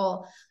 which is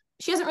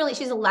she's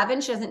 11.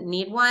 She doesn't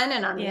need one.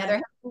 And on the other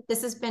hand,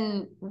 this has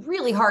been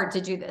really hard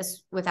to do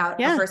this without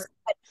a person.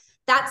 But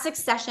that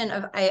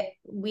succession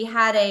we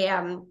had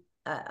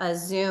a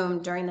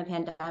Zoom during the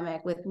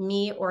pandemic with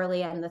me,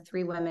 Orly, and the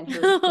three women who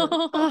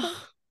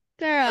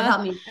Dara,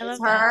 helped me raise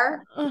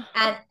her.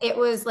 And it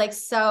was like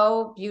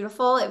so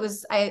beautiful. It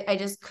was, I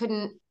just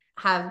couldn't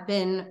have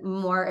been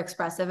more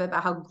expressive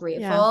about how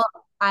grateful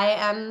I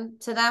am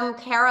to them.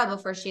 Cara,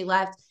 before she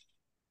left,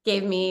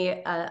 gave me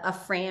a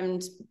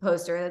framed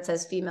poster that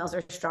says "Females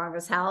are strong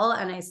as hell,"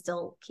 and I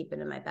still keep it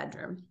in my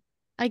bedroom.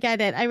 I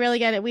get it. I really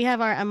get it. We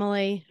have our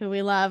Emily, who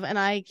we love, and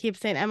I keep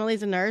saying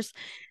Emily's a nurse,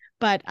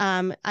 but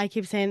I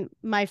keep saying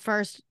my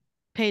first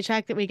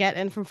paycheck that we get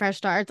in from Fresh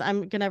Starts,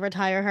 I'm gonna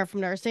retire her from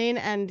nursing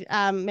and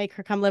make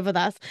her come live with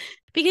us.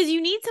 Because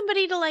you need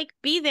somebody to like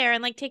be there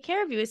and like take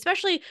care of you,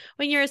 especially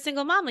when you're a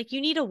single mom. Like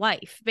you need a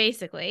wife,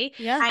 basically.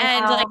 Yeah.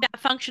 And like that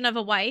function of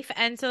a wife.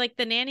 And so like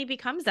the nanny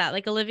becomes that.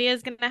 Like Olivia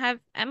is gonna have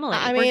Emily.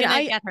 We're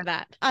gonna get her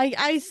that.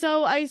 I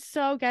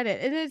so get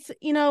it. And it's,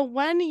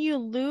 when you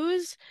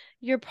lose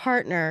your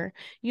partner,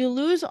 you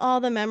lose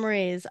all the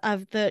memories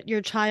of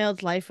your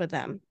child's life with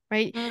them.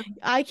 Right.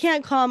 I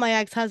can't call my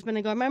ex-husband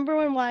and go, remember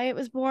when Wyatt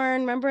was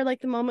born? Remember like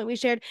the moment we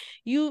shared?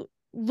 You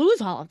lose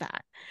all of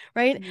that.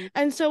 Right.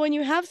 And so when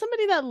you have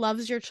somebody that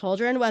loves your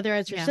children, whether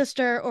it's your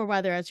sister or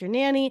whether it's your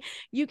nanny,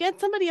 you get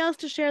somebody else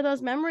to share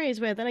those memories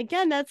with. And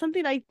again, that's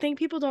something I think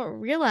people don't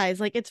realize.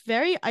 Like it's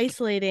very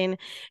isolating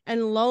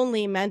and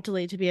lonely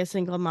mentally to be a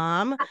single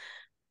mom.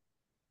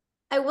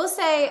 I will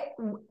say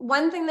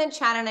one thing that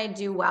Chad and I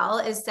do well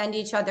is send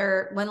each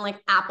other, when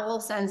like Apple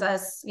sends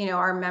us,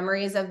 our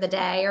memories of the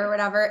day or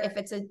whatever. If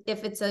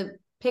it's a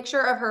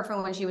picture of her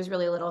from when she was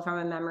really little from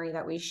a memory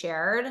that we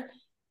shared,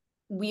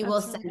 we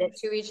will send it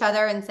to each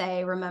other and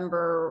say,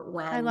 remember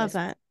when. I love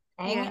that.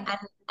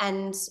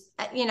 And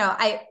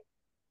I,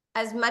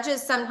 as much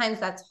as sometimes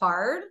that's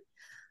hard,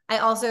 I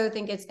also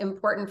think it's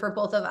important for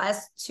both of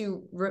us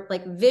to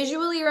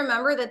visually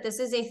remember that this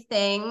is a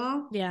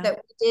thing that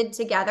we did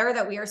together,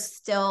 that we are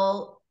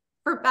still,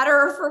 for better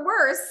or for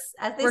worse,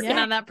 as they working say,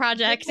 on that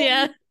project.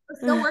 We're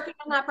still working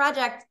on that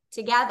project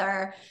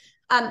together.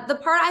 The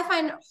part I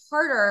find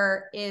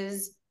harder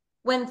is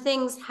when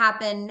things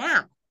happen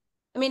now.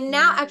 I mean,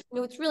 now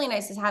actually what's really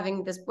nice is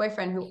having this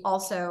boyfriend who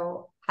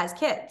also has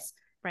kids.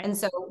 Right. And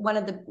so one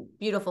of the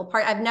beautiful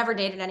part, I've never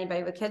dated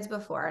anybody with kids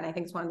before. And I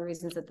think it's one of the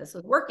reasons that this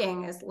was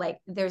working is like,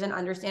 there's an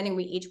understanding.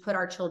 We each put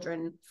our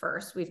children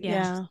first. We've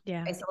a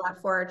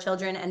lot for our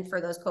children and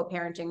for those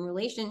co-parenting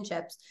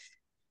relationships.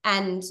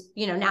 And,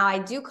 now I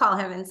do call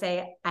him and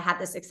say, I had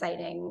this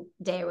exciting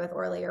day with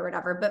Orly or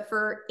whatever, but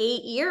for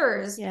 8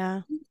 years,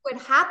 it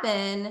would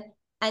happen.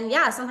 And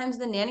sometimes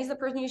the nanny's the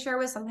person you share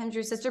with, sometimes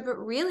your sister, but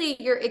really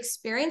you're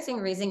experiencing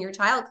raising your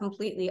child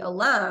completely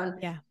alone.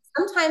 Yeah.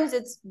 Sometimes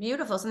it's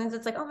beautiful. Sometimes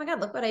it's like, oh my God,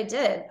 look what I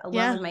did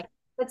alone with my,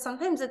 but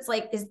sometimes it's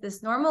like, is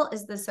this normal?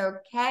 Is this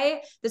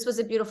okay? This was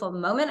a beautiful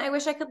moment. I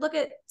wish I could look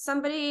at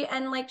somebody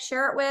and like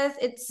share it with.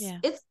 It's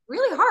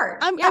really hard.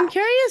 I'm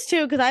curious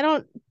too, because I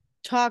don't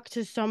talk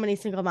to so many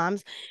single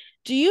moms.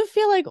 Do you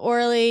feel like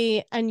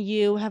Orly and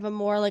you have a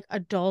more like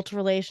adult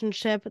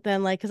relationship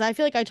than like, because I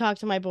feel like I talk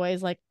to my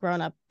boys like grown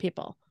up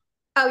people.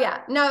 Oh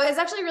yeah. No, it's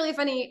actually really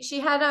funny. She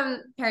had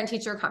parent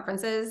teacher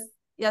conferences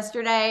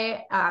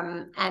yesterday.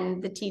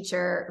 And the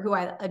teacher, who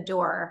I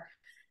adore,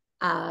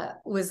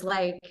 was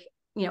like,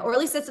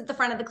 Orly sits at the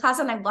front of the class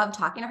and I love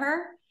talking to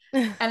her.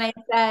 And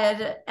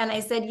I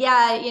said,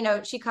 yeah, you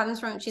know, she's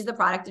the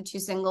product of two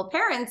single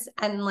parents.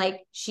 And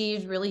like,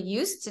 she's really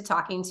used to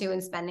talking to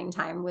and spending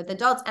time with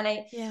adults. And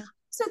I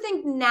also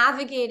think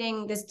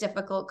navigating this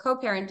difficult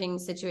co-parenting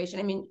situation,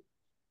 I mean,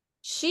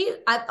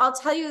 I'll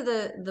tell you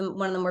the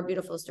one of the more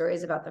beautiful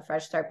stories about the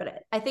Fresh Start,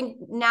 but I think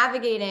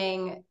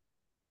navigating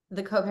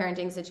the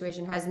co-parenting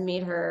situation has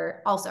made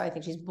her also, I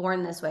think she's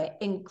born this way,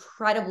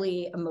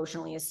 incredibly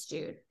emotionally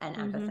astute and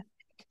empathetic.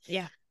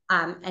 Yeah.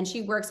 And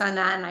she works on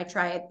that, and I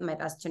try my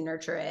best to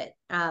nurture it.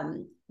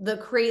 One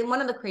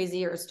of the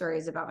crazier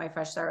stories about my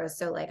Fresh Start was,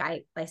 so like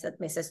I said,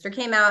 my sister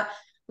came out,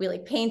 we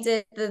like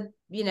painted the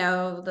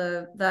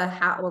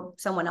house, or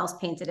someone else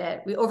painted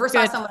it. We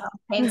oversaw someone else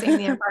painting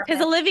the apartment.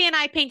 Because Olivia and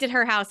I painted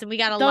her house, and we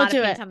got a lot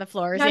of paint on the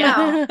floors. No.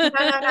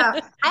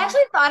 I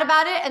actually thought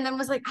about it and then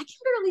was like, I can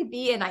barely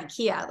be in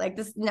IKEA. Like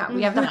this, no,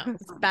 we have that.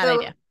 Bad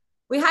idea.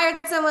 We hired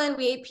someone,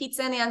 we ate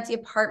pizza in the empty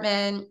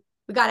apartment,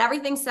 we got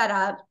everything set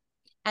up,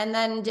 and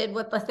then did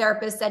what the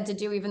therapist said to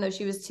do, even though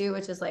she was 2,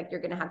 which is like, you're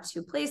going to have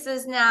 2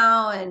 places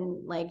now.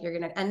 And like,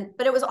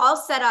 but it was all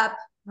set up.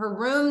 Her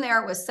room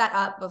there was set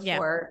up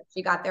before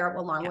she got there,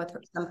 along with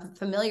some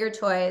familiar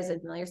toys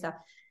and familiar stuff.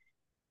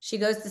 She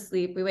goes to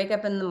sleep. We wake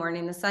up in the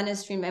morning. The sun is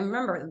streaming. I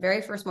remember the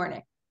very first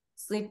morning,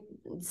 the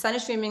sun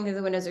is streaming through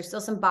the windows. There's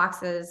still some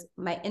boxes.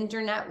 My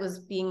internet was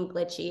being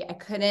glitchy.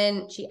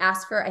 She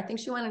asked for, I think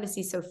she wanted to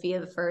see Sophia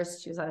the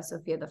First. She was on a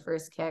Sophia the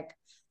First kick.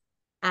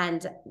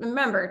 And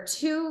remember,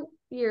 2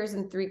 years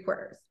and 3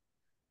 quarters.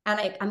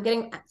 And I'm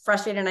getting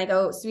frustrated, and I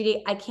go,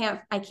 sweetie, I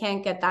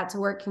can't get that to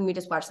work. Can we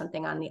just watch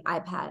something on the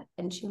iPad?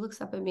 And she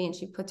looks up at me and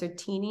she puts her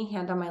teeny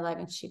hand on my leg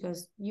and she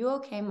goes, you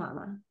okay,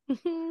 mama?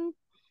 And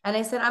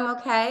I said, I'm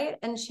okay.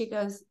 And she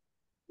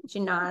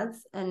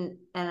nods. And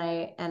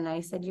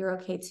I said, you're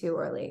okay too,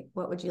 Orly.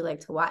 What would you like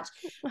to watch?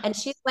 And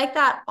she's like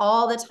that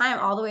all the time,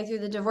 all the way through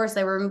the divorce.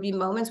 There would be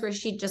moments where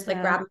she'd just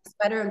like grab my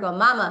sweater and go,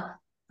 mama,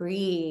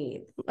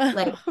 breathe.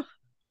 Like,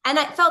 and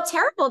I felt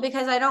terrible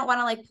because I don't want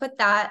to like put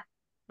that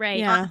on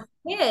a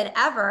kid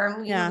ever.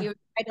 And we would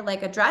try to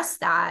like address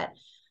that.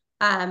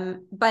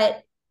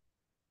 But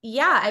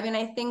yeah, I mean,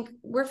 I think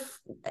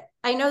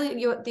I know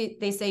that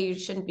they say you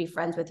shouldn't be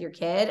friends with your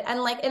kid.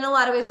 And like, in a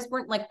lot of ways,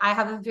 I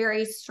have a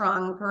very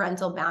strong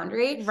parental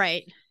boundary.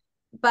 Right.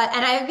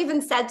 And I've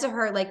even said to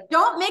her, like,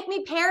 don't make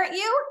me parent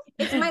you.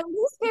 It's my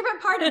least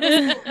favorite part of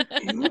this.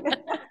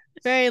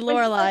 Very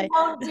Lorelai.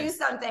 Won't do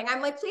something.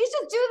 I'm like, please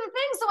just do the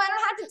thing so I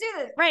don't have to do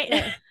this.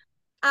 Right.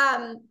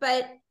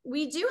 But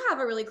we do have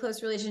a really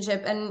close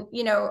relationship. And,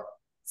 you know,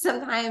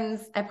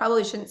 sometimes, I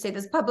probably shouldn't say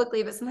this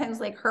publicly, but sometimes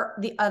like her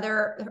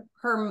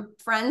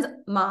friends'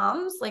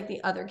 moms, like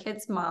the other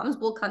kids' moms,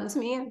 will come to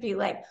me and be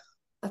like,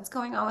 what's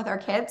going on with our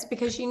kids?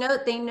 Because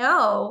they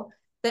know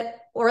that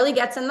Orly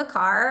gets in the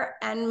car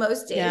and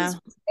most days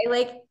say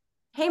like,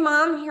 hey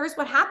mom, here's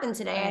what happened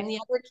today. And the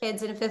other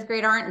kids in 5th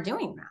grade aren't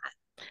doing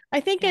that. I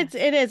think it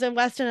is. And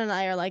Weston and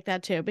I are like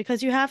that too,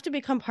 because you have to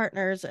become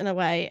partners in a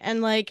way.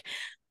 And like,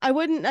 I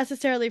wouldn't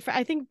necessarily,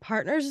 I think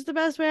partners is the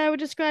best way I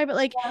would describe it.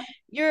 Like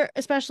you're,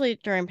 especially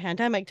during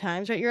pandemic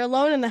times, right? You're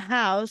alone in the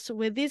house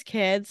with these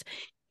kids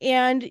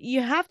and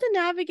you have to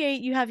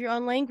navigate. You have your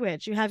own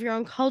language, you have your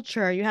own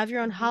culture, you have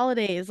your own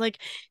holidays. Like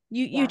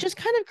you just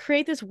kind of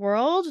create this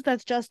world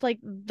that's just like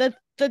the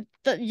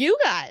you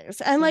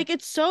guys. And like,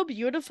 it's so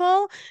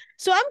beautiful.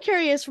 So I'm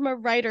curious from a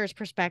writer's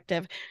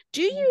perspective,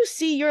 do you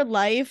see your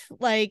life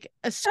like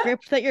a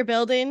script that you're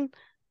building?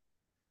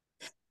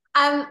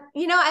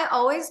 You know, I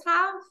always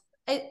have.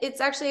 It's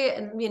actually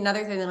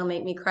another thing that'll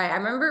make me cry. I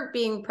remember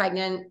being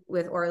pregnant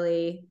with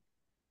Orly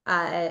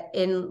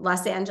in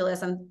Los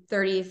Angeles. I'm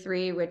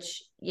 33,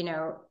 which, you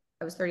know,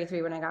 I was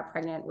 33 when I got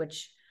pregnant,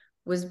 which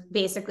was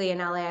basically in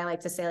LA. I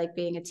like to say like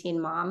being a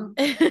teen mom.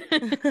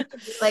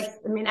 Like,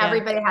 I mean,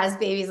 everybody has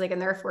babies like in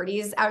their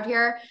 40s out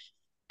here.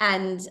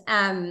 And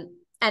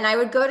I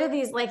would go to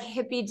these like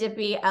hippy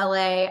dippy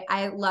LA.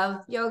 I love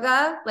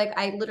yoga. Like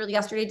I literally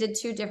yesterday did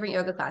 2 different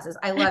yoga classes.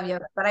 I love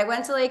yoga, but I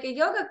went to like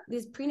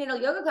these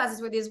prenatal yoga classes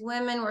where these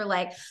women were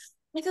like,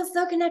 I feel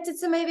so connected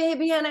to my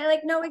baby. And I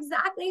like know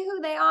exactly who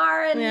they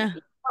are. And,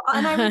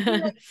 and I was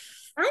like,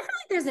 I feel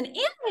like there's an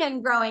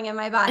alien growing in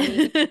my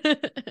body.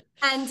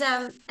 And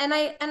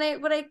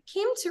what I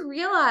came to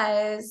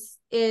realize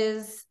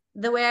is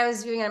the way I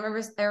was viewing it.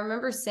 I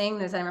remember saying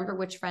this. I remember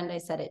which friend I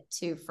said it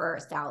to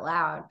first out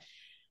loud.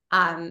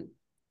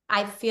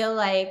 I feel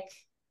like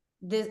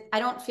I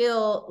don't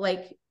feel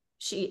like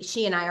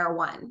she and I are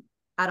one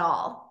at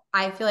all.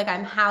 I feel like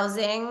I'm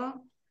housing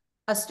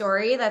a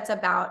story that's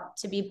about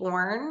to be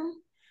born,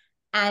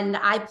 and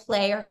I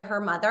play her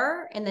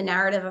mother in the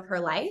narrative of her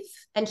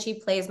life, and she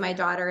plays my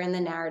daughter in the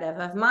narrative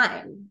of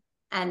mine.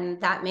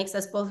 And that makes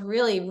us both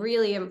really,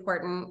 really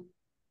important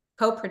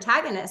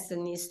co-protagonists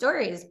in these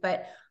stories,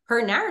 but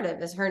her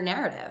narrative is her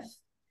narrative.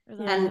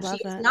 And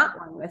she's not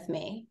one with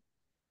me.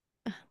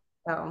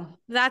 So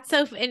that's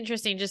so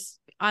interesting, just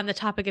on the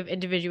topic of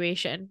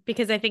individuation,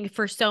 because I think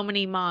for so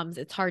many moms,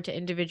 it's hard to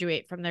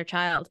individuate from their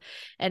child.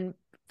 And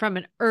from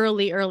an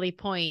early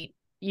point,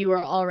 you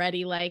are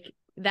already like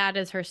that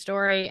is her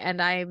story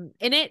and I'm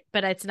in it,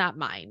 but it's not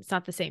mine. It's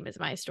not the same as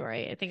my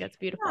story. I think that's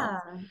beautiful.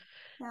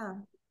 Yeah.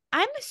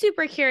 I'm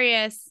super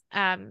curious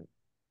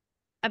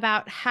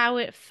about how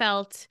it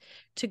felt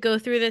to go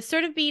through this,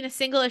 sort of being a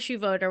single issue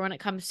voter when it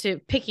comes to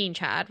picking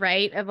Chad,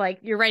 right? Of like,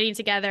 you're writing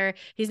together,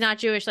 he's not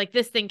Jewish, like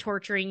this thing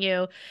torturing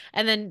you,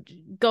 and then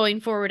going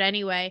forward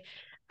anyway.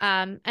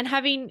 And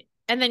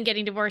then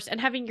getting divorced and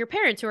having your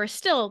parents who are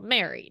still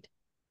married.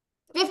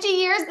 50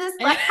 years this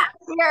past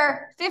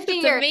year. 50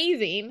 That's years.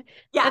 Amazing.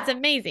 Yeah. That's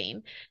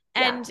amazing.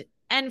 And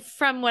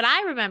from what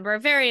I remember,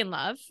 very in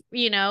love,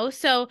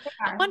 so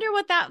I wonder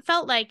what that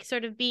felt like,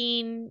 sort of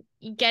going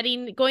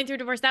through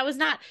divorce. That was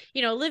not,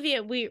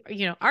 Olivia,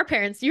 our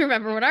parents, you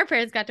remember when our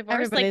parents got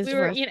divorced, Everybody's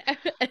were,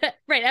 divorced.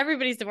 right,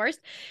 everybody's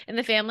divorced in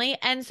the family.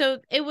 And so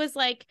it was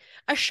like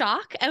a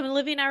shock. And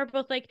Olivia and I were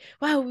both like,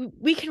 wow,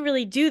 we can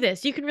really do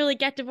this. You can really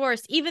get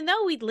divorced. Even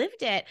though we'd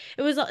lived it,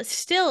 it was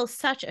still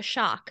such a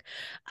shock.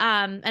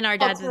 And our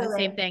dad did the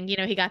same thing.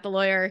 He got the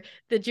lawyer,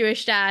 the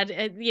Jewish dad,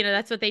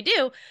 that's what they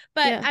do.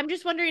 But I'm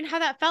just wondering how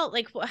that felt,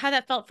 like how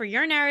that felt for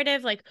your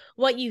narrative, like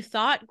what you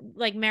thought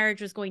like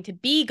marriage was going to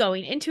be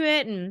going into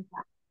it. And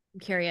I'm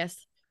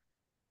curious.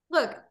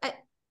 Look,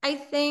 I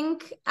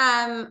think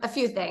a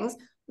few things.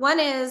 One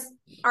is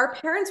our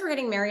parents were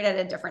getting married at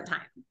a different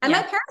time. And my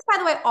parents, by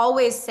the way,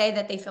 always say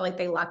that they feel like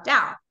they lucked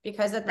out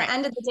because at the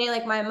end of the day,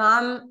 like my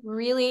mom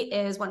really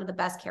is one of the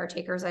best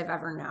caretakers I've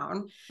ever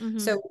known. Mm-hmm.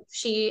 So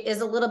she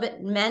is a little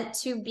bit meant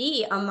to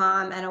be a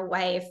mom and a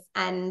wife.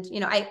 And,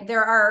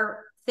 there are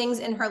things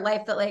in her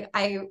life that like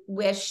I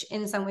wish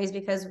in some ways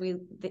because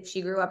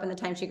she grew up in the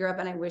time she grew up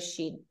and I wish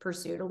she'd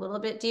pursued a little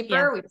bit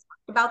deeper. We've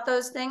talked about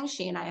those things.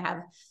 She and I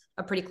have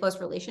a pretty close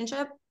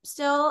relationship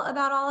still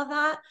about all of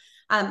that.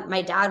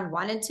 My dad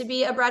wanted to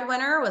be a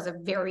breadwinner, was a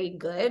very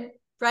good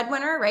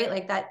breadwinner, right?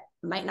 Like that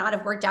might not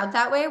have worked out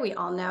that way. We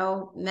all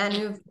know men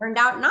who've turned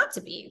out not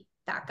to be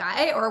that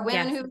guy or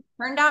women who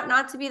turned out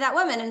not to be that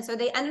woman. And so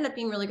they ended up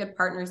being really good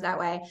partners that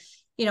way.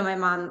 My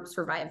mom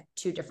survived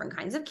 2 different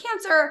kinds of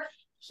cancer.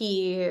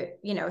 He,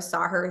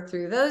 saw her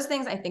through those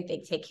things. I think they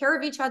take care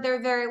of each other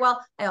very well.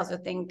 I also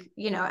think,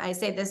 I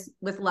say this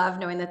with love,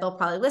 knowing that they'll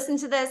probably listen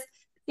to this.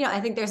 I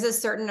think there's a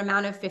certain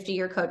amount of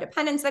 50-year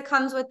codependence that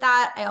comes with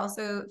that. I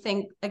also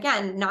think,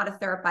 again, not a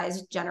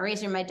therapized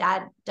generation. My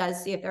dad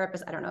does see a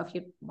therapist. I don't know if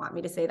you want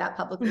me to say that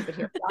publicly, but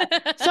here we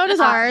are. So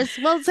does ours.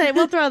 We'll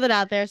throw that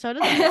out there. So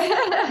does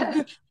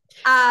ours.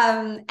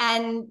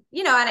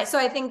 So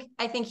I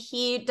think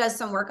he does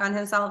some work on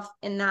himself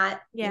in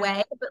that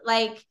way, but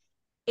like,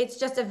 it's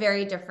just a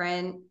very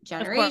different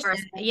generation. Of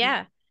course.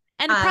 Yeah.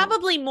 And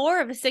probably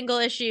more of a single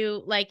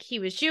issue. Like he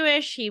was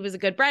Jewish. He was a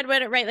good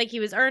breadwinner, right? Like he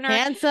was earner.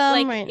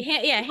 Handsome. Like,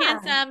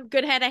 handsome,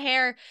 good head of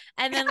hair.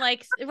 And then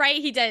like, right.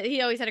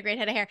 He always had a great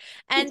head of hair.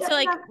 And so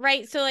like,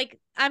 right. So like,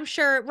 I'm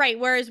sure, right.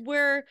 Whereas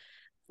we're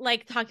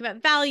like talking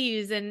about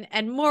values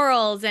and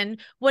morals and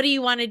what do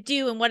you want to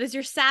do? And what does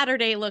your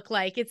Saturday look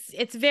like?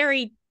 It's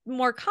very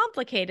more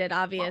complicated,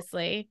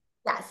 obviously.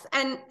 Yes.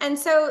 And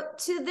so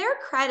to their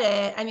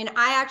credit, I mean,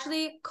 I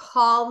actually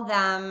called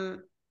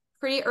them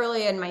pretty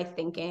early in my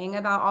thinking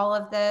about all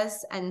of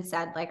this and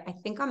said, like, I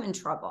think I'm in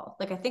trouble.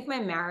 Like, I think my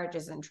marriage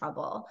is in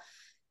trouble.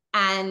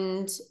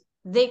 And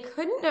they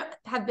couldn't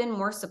have been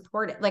more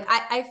supportive. Like,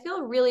 I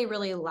feel really,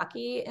 really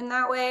lucky in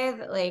that way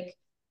that like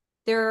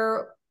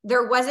there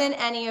wasn't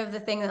any of the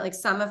thing that like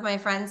some of my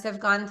friends have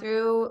gone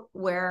through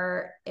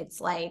where it's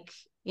like,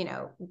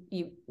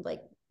 you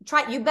like,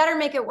 you better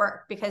make it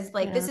work because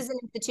like this is an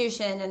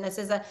institution and this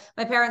is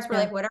my parents were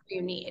like, whatever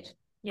you need.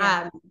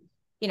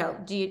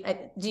 Do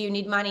you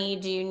need money?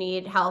 Do you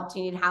need help? Do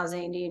you need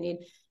housing? Do you need,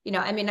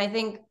 I mean, I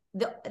think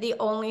the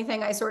only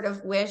thing I sort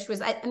of wish was,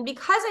 and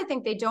because I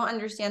think they don't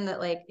understand that,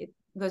 like, it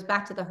goes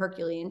back to the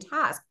Herculean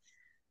task.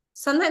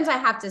 Sometimes I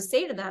have to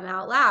say to them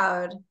out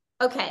loud,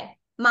 okay,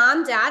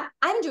 mom, dad,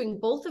 I'm doing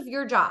both of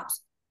your jobs.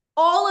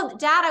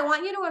 Dad, I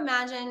want you to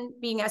imagine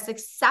being as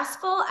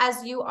successful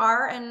as you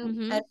are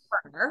and a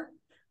partner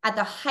at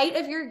the height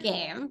of your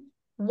game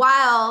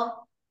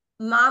while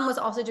mom was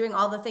also doing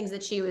all the things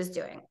that she was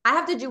doing. I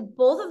have to do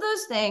both of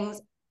those things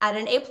at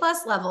an A+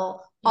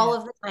 level all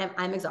of the time.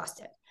 I'm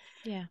exhausted.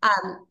 Yeah.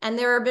 And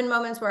there have been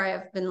moments where I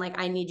have been like,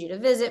 I need you to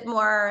visit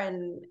more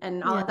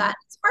and all of that.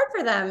 It's hard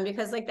for them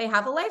because like they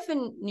have a life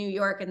in New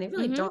York and they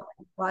really don't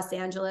like Los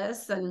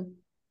Angeles. And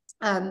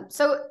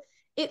so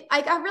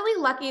I got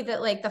really lucky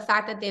that like the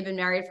fact that they've been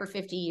married for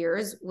 50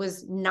 years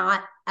was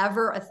not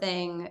ever a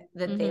thing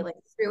that they like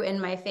threw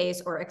in my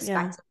face or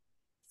expected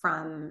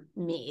from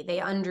me. They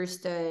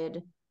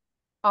understood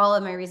all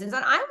of my reasons.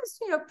 And I was,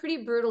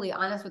 pretty brutally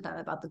honest with them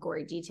about the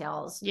gory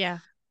details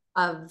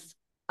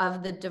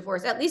of the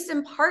divorce, at least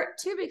in part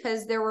too,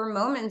 because there were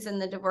moments in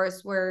the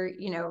divorce where,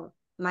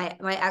 my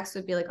ex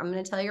would be like, I'm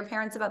going to tell your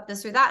parents about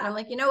this or that. And I'm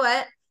like, you know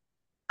what?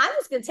 I'm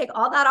just going to take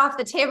all that off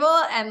the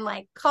table and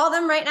like call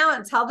them right now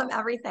and tell them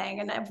everything.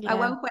 And at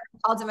one point I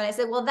called him and I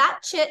said, well,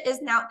 that shit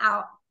is now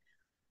out,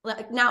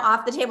 like now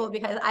off the table,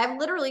 because I've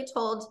literally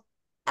told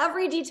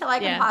every detail I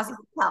can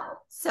possibly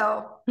tell.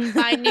 So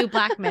find new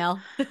blackmail.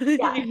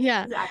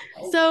 Yeah.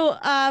 Exactly. So,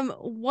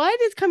 what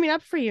is coming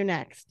up for you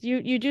next?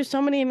 You do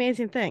so many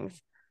amazing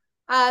things.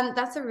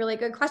 That's a really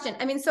good question.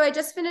 I mean, so I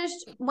just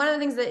finished one of the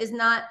things that is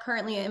not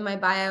currently in my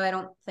bio, I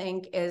don't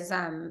think, is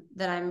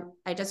that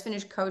I just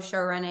finished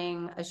co-show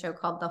running a show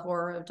called The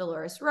Horror of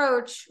Dolores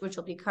Roach, which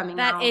will be coming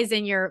out. That is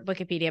in your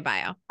Wikipedia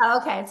bio. Oh,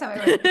 okay.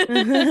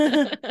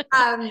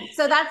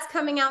 So that's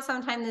coming out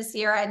sometime this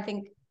year. I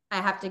think I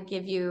have to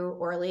give you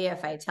Orly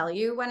if I tell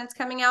you when it's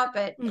coming out,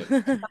 but at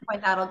some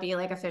point that'll be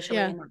like officially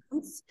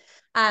announced.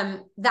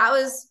 That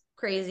was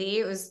crazy.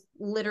 It was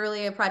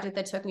literally a project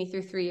that took me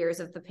through 3 years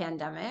of the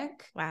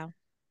pandemic. Wow.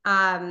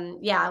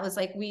 It was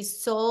like we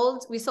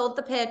sold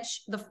the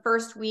pitch the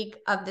first week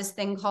of this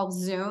thing called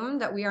Zoom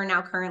that we are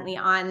now currently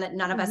on, that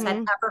none of us had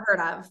ever heard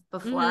of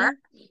before.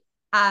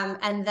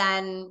 And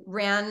then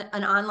ran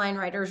an online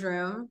writer's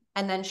room,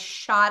 and then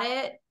shot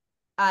it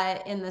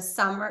in the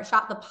summer,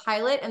 shot the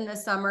pilot in the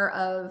summer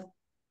of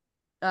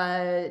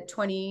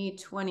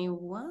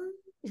 2021,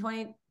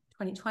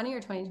 2020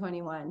 or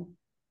 2021.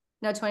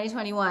 No,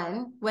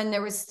 2021, when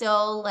there was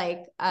still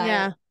like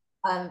a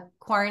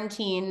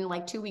quarantine,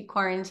 like 2-week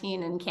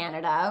quarantine in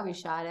Canada. We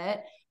shot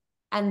it.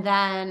 And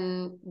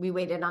then we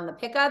waited on the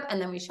pickup,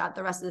 and then we shot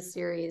the rest of the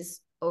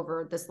series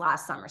over this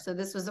last summer. So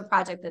this was a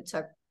project that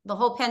took the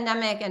whole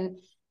pandemic, and,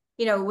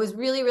 you know, was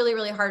really, really,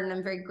 really hard. And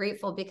I'm very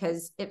grateful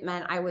because it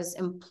meant I was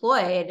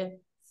employed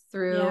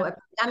through a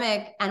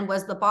pandemic and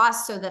was the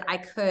boss, so that I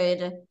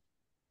could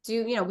do,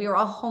 you know, we were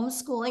all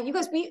homeschooling. You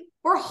guys,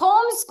 we're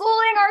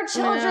homeschooling our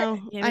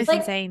children. It's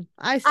insane.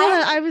 I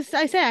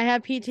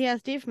have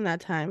PTSD from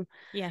that time.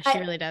 Yeah, she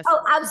really does.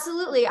 Oh,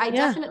 absolutely. I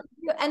definitely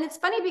do. And it's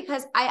funny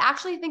because I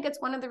actually think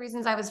it's one of the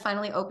reasons I was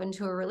finally open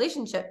to a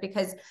relationship,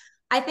 because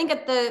I think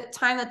at the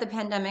time that the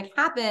pandemic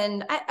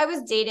happened, I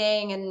was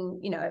dating,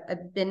 and, you know,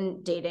 I've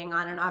been dating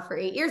on and off for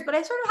 8 years, but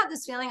I sort of had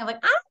this feeling of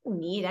like, I don't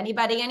need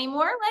anybody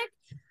anymore.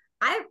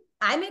 Like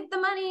I make the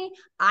money,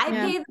 I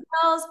pay the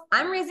bills,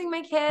 I'm raising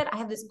my kid. I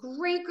have this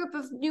great group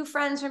of new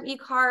friends from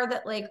eCar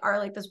that like are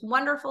like this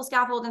wonderful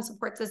scaffold and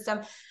support system.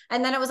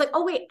 And then it was like,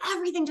 oh wait,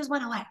 everything just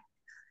went away.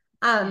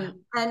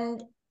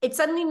 And it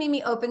suddenly made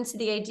me open to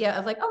the idea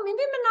of like, oh,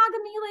 maybe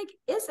monogamy like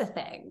is a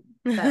thing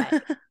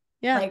that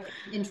I like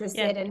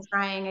interested in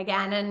trying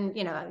again. And,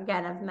 you know,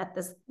 again, I've met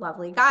this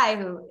lovely guy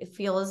who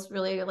feels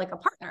really like a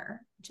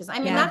partner, which is, I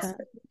mean, that's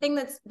the thing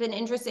that's been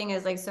interesting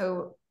is like,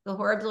 so The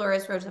Horror of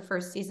Dolores Roach, the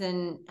first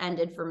season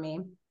ended for me.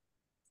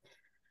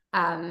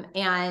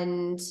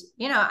 And,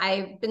 you know,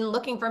 I've been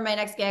looking for my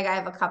next gig. I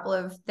have a couple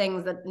of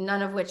things that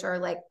none of which are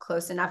like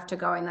close enough to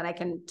going that I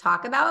can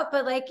talk about,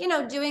 but like, you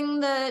know, doing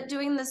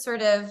the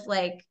sort of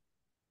like,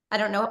 I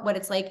don't know what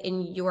it's like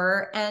in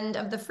your end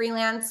of the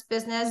freelance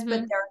business, but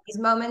there are these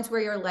moments where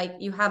you're like,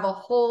 you have a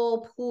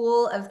whole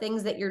pool of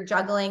things that you're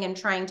juggling and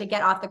trying to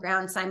get off the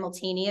ground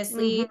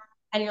simultaneously.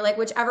 And you're like,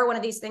 whichever one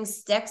of these things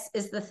sticks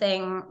is the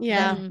thing.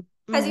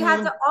 Because you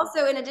have to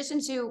also, in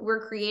addition to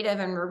we're creative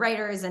and we're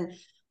writers and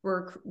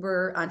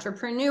we're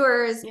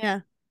entrepreneurs.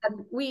 And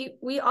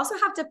we also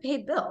have to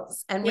pay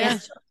bills and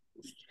raise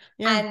children.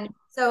 And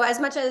so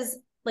as much as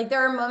like,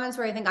 there are moments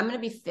where I think I'm going to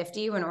be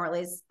 50 when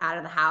Orly's out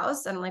of the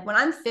house. And like, when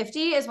I'm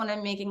 50 is when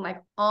I'm making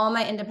like all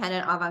my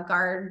independent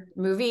avant-garde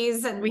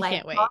movies and we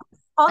can't wait.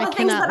 all the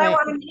things that I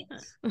want to make.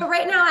 But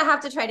right now I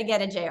have to try to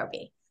get a job.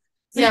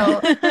 So,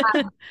 so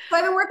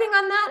I've been working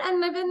on that,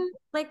 and I've been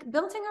like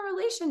building a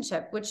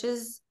relationship, which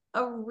is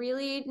a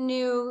really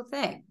new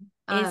thing.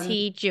 Is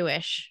he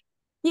Jewish?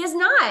 He is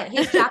not.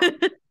 He's Japanese.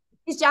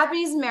 He's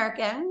Japanese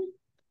American.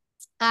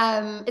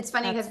 It's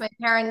funny because my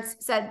parents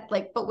said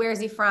like, but where is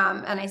he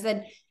from? And I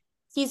said,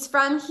 he's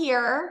from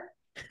here.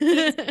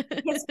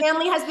 His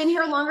family has been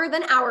here longer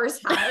than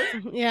ours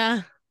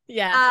has.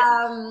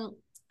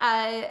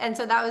 And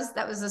so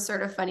that was a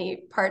sort of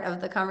funny part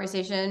of the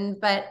conversation,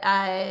 but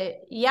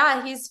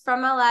he's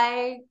from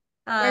LA.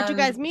 Where'd you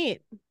guys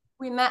meet?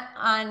 We met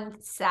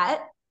on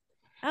set.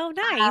 Oh,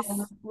 nice.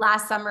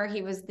 Last summer,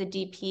 he was the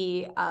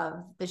DP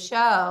of the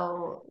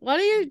show. What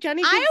are you,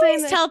 Jenny? I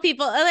always tell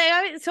people,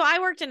 so I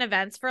worked in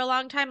events for a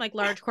long time, like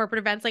large corporate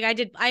events. Like I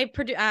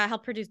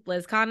helped produce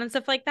BlizzCon and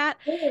stuff like that.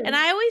 And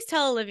I always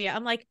tell Olivia,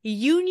 I'm like,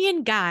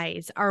 union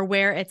guys are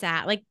where it's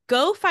at. Like,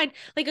 go find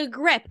like a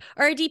grip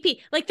or a DP.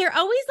 Like, they're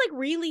always like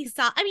really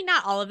solid. I mean,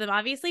 not all of them,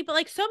 obviously, but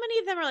like so many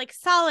of them are like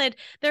solid.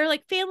 They're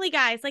like family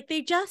guys. Like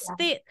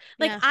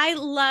I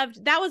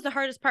loved, that was the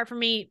hardest part for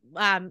me.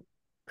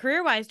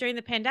 Career-wise during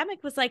the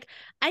pandemic was like,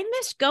 I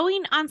missed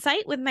going on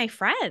site with my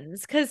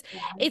friends because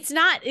it's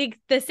not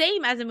the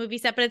same as a movie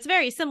set, but it's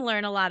very similar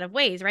in a lot of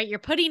ways, right? You're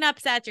putting up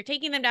sets, you're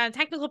taking them down,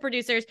 technical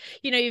producers,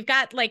 you know, you've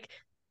got like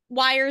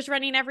wires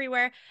running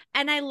everywhere.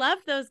 And I love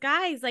those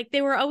guys. Like,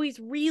 they were always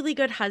really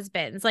good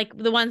husbands, like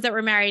the ones that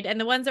were married,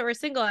 and the ones that were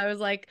single. I was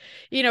like,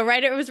 you know,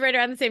 it was right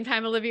around the same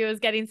time Olivia was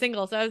getting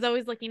single. So I was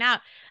always looking out.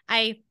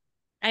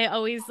 I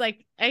always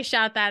like, I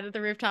shout that at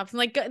the rooftops. And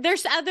like,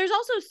 there's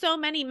also so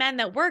many men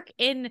that work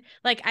in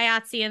like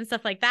IATSE and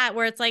stuff like that,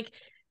 where it's like,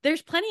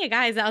 there's plenty of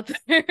guys out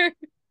there.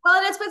 Well,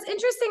 and it's what's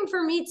interesting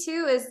for me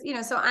too is, you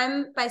know, so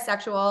I'm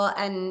bisexual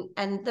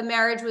and the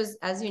marriage was,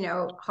 as you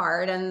know,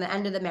 hard, and the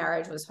end of the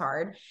marriage was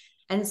hard.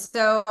 And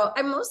so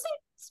I mostly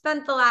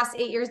spent the last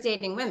 8 years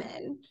dating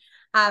women,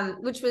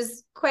 which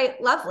was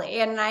quite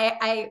lovely. And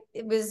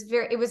it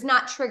was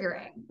not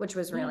triggering, which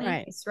was really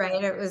nice,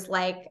 right? It was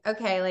like,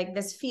 okay, like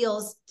this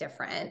feels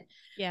different.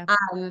 Yeah.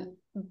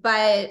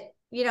 But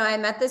you know, I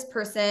met this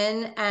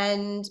person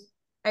and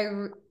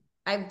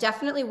I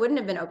definitely wouldn't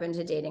have been open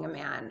to dating a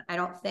man, I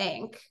don't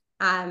think.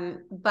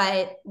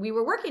 But we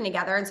were working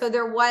together. And so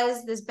there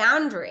was this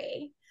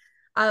boundary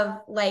of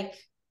like,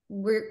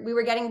 we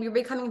were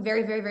becoming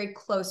very, very, very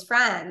close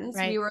friends.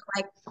 Right. We were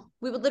like,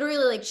 we would literally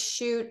like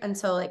shoot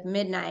until like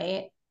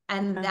midnight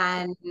and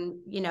then,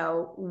 you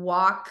know,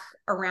 walk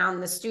around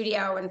the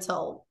studio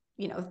until,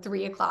 you know,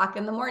 3 o'clock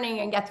in the morning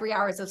and get 3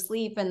 hours of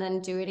sleep and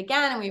then do it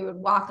again. And we would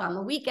walk on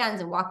the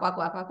weekends and walk.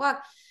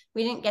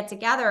 We didn't get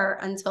together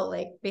until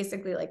like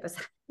basically like the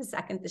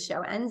second the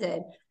show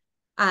ended,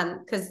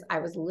 because I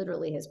was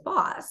literally his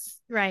boss.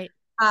 Right.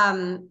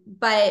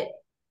 But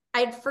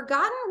I'd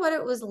forgotten what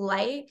it was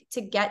like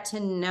to get to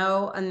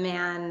know a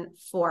man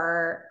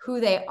for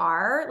who they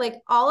are. Like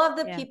all of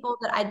the people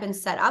that I'd been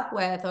set up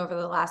with over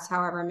the last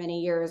however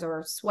many years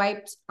or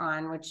swiped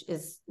on, which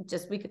is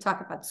just, we could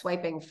talk about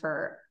swiping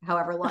for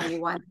however long you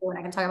want. And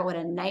I can talk about what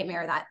a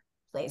nightmare that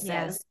place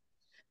is.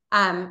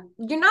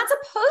 You're not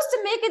supposed to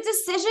make a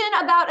decision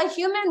about a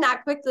human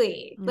that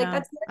quickly. No,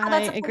 like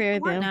I agree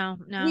with you. No.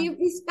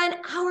 We spent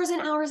hours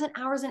and hours and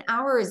hours and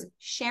hours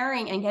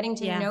sharing and getting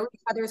to know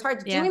each other's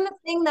hearts, doing the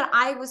thing that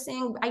I was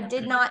saying I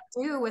did not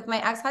do with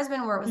my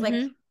ex-husband, where it was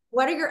like,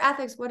 what are your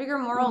ethics? What are your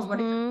morals?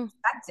 What are your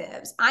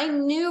perspectives? I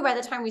knew by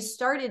the time we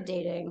started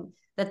dating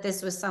that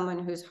this was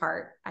someone whose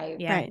heart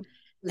I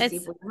was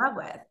deeply in love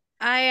with.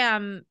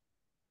 I'm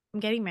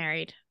getting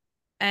married.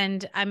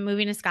 And I'm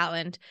moving to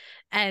Scotland,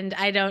 and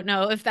I don't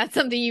know if that's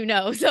something you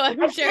know. So I'm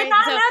sure. I did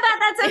not know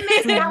that. That's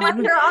amazing. I want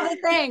to hear all the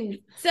things.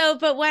 So,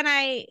 but when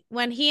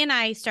he and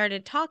I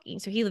started talking,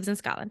 so he lives in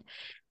Scotland,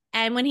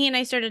 and when he and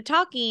I started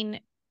talking,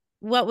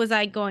 what was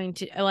I going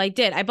to? Well, I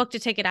did. I booked a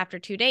ticket after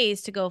 2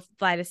 days to go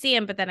fly to see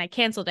him, but then I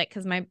canceled it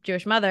because my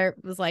Jewish mother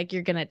was like,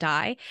 "You're gonna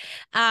die,"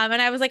 and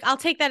I was like, "I'll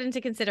take that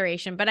into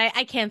consideration," but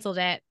I canceled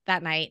it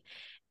that night,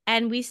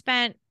 and we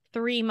spent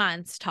 3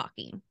 months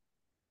talking.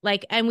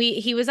 Like, and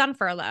he was on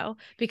furlough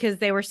because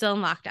they were still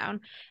in lockdown.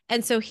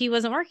 And so he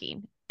wasn't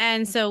working.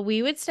 And so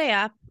we would stay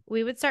up,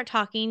 we would start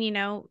talking, you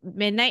know,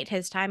 midnight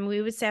his time.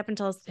 We would stay up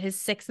until his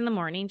 6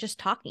 a.m, just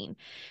talking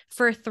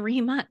for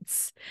 3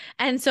 months.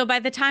 And so by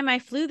the time I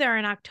flew there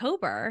in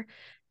October,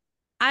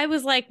 I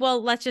was like,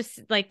 well, let's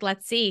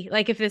see,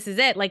 like, if this is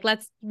it, like,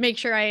 let's make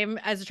sure I am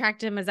as attracted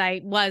to him as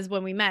I was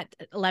when we met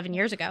 11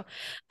 years ago.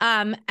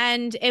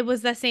 And it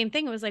was the same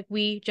thing. It was like,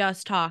 we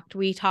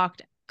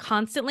talked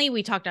constantly.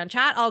 We talked on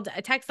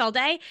text all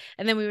day,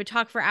 and then we would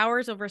talk for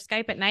hours over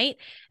Skype at night.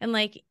 And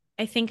like,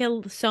 I think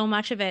so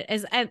much of it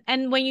is,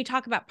 and when you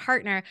talk about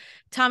partner,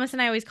 Thomas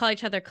and I always call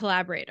each other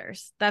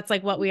collaborators. That's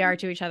like what we are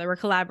to each other. We're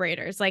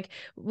collaborators. Like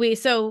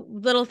so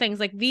little things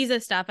like visa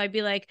stuff, I'd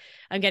be like,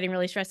 I'm getting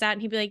really stressed out,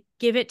 and he'd be like,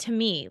 give it to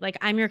me. Like,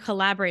 I'm your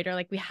collaborator.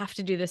 Like, we have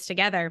to do this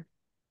together.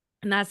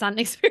 And that's not an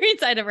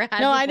experience I'd ever had. No,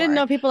 before. I didn't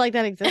know people like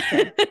that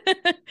existed.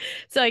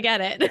 So I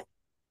get it.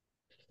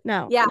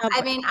 No. Yeah. No,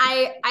 I mean,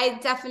 I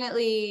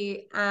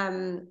definitely,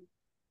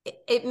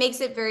 it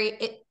makes it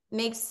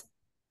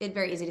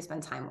very easy to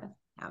spend time with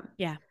him.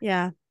 Yeah.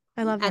 Yeah.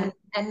 I love that.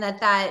 And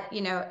that,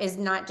 you know, is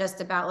not just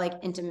about like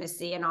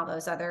intimacy and all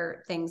those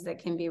other things that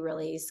can be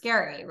really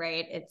scary,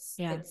 right? It's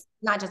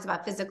not just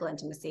about physical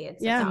intimacy.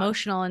 It's about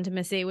emotional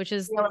intimacy, which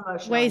is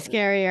way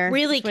scarier.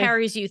 Really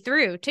carries you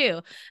through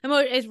too.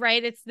 Is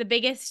right. It's the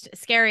biggest,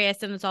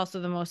 scariest, and it's also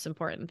the most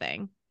important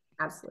thing.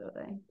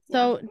 Absolutely.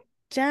 So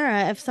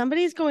Dara, if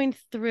somebody's going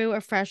through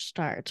a fresh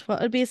start,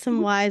 what would be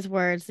some wise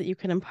words that you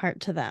could impart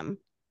to them?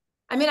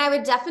 I mean, I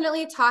would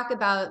definitely talk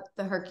about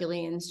the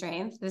Herculean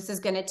strength. This is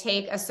going to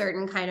take a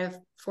certain kind of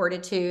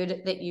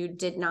fortitude that you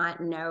did not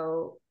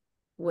know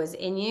was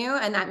in you.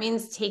 And that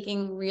means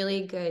taking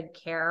really good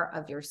care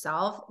of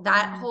yourself.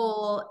 That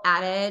whole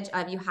adage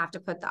of you have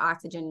to put the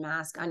oxygen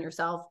mask on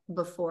yourself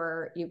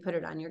before you put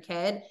it on your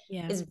kid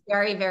is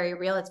very, very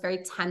real. It's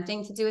very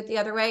tempting to do it the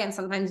other way. And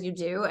sometimes you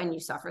do, and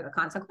you suffer the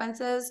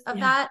consequences of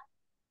that.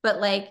 But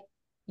like,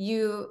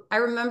 I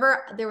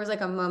remember there was like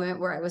a moment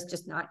where I was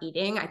just not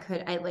eating.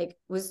 I like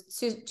was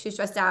too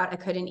stressed out. I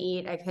couldn't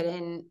eat. I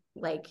couldn't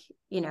like,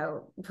 you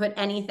know, put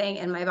anything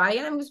in my body.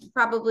 And it was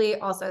probably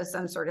also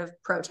some sort of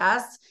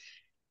protest.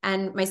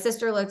 And my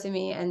sister looked at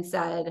me and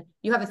said,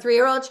 "You have a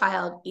 3-year-old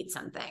child, eat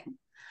something."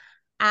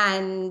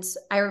 And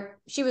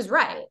she was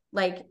right.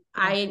 Like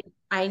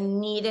I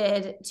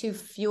needed to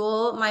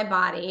fuel my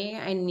body.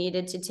 I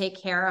needed to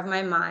take care of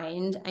my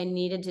mind. I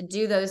needed to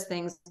do those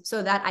things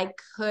so that I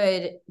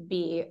could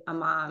be a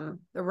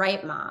mom, the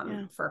right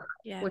mom for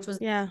her, which was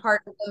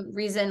part of the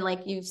reason,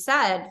 like you've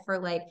said, for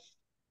like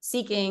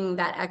seeking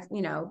that,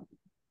 you know,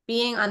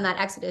 being on that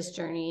Exodus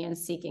journey and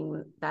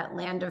seeking that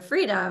land of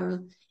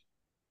freedom.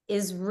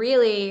 is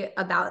really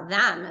about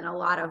them in a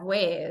lot of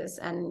ways.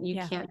 And you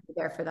Yeah. can't be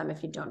there for them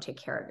if you don't take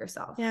care of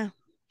yourself. Yeah,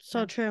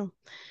 so true.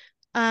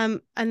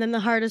 And then the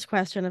hardest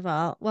question of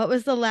all, what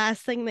was the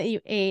last thing that you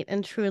ate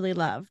and truly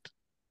loved?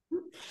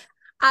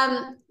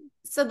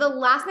 So the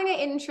last thing I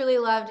ate and truly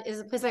loved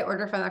is a place I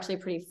order from actually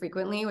pretty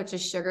frequently, which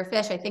is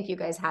Sugarfish. I think you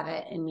guys have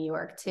it in New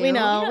York too. We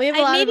know. We have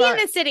a lot maybe of our,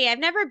 in the city. I've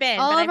never been.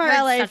 all but of I've our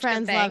heard LA such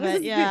friends good love it.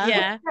 things. Yeah.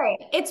 Yeah. Right.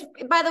 It's,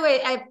 by the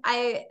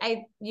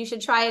way, you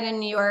should try it in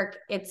New York.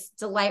 It's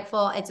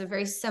delightful. It's a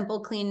very simple,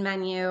 clean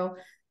menu.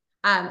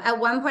 At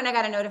one point I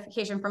got a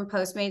notification from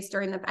Postmates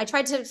I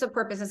tried to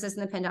support businesses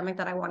in the pandemic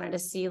that I wanted to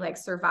see like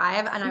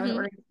survive. And I was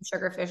ordering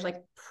Sugarfish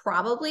like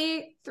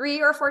probably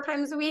 3 or 4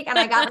 times a week. And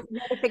I got a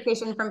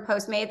notification from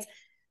Postmates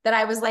that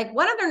I was like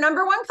one of their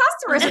number 1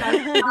 customers. And I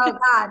was like, oh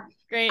God.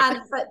 Great.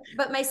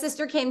 But my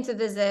sister came to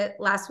visit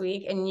last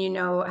week, and you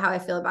know how I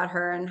feel about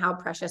her and how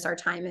precious our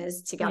time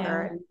is together.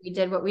 Yeah. And we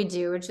did what we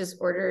do, which is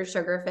order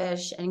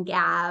Sugarfish and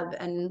Gab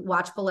and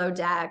watch Below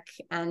Deck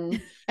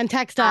and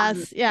text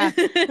us. Yeah.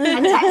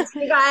 and text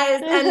you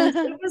guys. And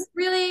it was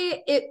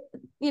really,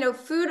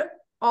 food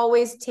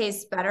always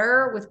tastes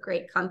better with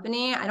great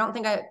company. I don't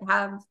think I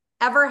have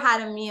ever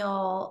had a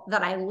meal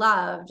that I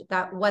loved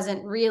that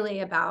wasn't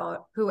really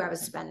about who I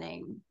was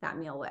spending that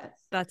meal with.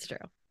 That's true.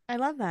 I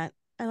love that.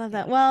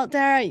 Well,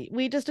 Dara,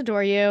 we just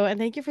adore you, and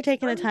thank you for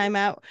taking the time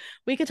out.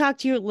 We could talk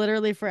to you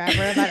literally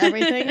forever about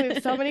everything. We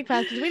have so many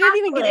questions. We didn't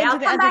even get into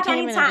the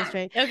entertainment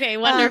industry. Okay,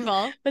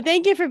 wonderful. But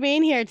thank you for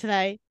being here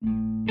today.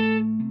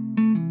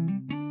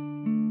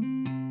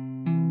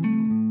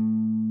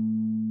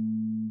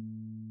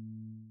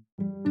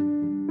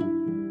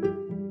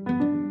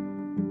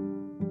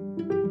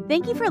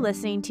 Thank you for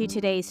listening to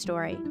today's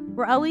story.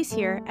 We're always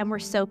here, and we're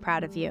so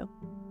proud of you.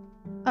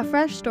 A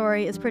Fresh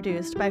Story is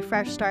produced by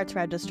Fresh Starts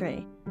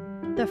Registry,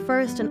 the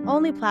first and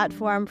only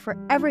platform for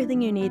everything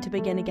you need to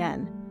begin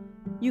again.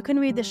 You can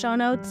read the show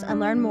notes and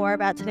learn more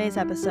about today's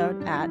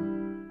episode at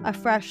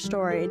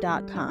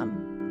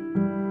afreshstory.com.